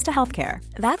when it comes to healthcare.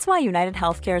 That's why United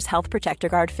Healthcare's Health Protector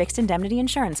Guard fixed indemnity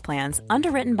insurance plans,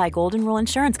 underwritten by Golden Rule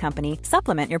Insurance Company,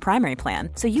 supplement your primary plan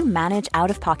so you manage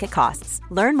out-of-pocket costs.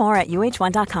 Learn more at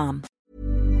uh1.com.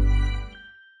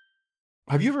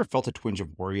 Have you ever felt a twinge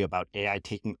of worry about AI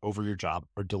taking over your job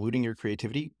or diluting your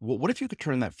creativity? Well, what if you could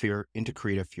turn that fear into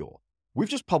creative fuel? We've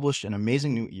just published an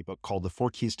amazing new ebook called The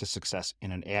 4 Keys to Success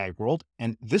in an AI World,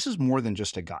 and this is more than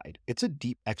just a guide. It's a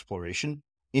deep exploration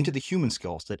into the human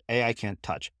skills that AI can't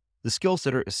touch, the skills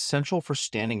that are essential for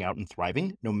standing out and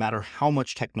thriving, no matter how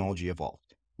much technology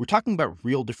evolved. We're talking about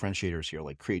real differentiators here,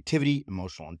 like creativity,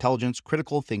 emotional intelligence,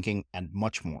 critical thinking, and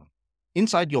much more.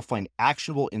 Inside, you'll find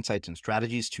actionable insights and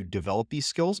strategies to develop these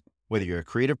skills, whether you're a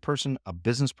creative person, a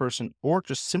business person, or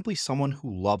just simply someone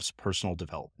who loves personal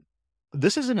development.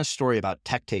 This isn't a story about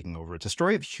tech taking over. It's a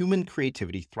story of human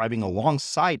creativity thriving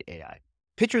alongside AI.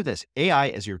 Picture this, AI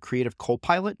as your creative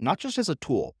co-pilot, not just as a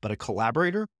tool, but a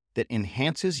collaborator that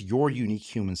enhances your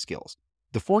unique human skills.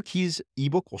 The 4 Keys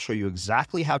ebook will show you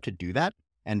exactly how to do that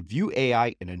and view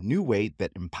AI in a new way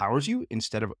that empowers you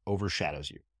instead of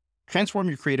overshadows you. Transform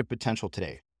your creative potential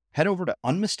today. Head over to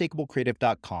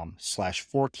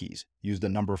unmistakablecreative.com/4keys. Use the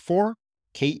number 4,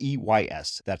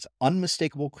 KEYS. That's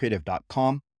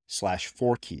unmistakablecreative.com/4keys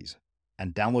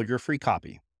and download your free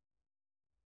copy.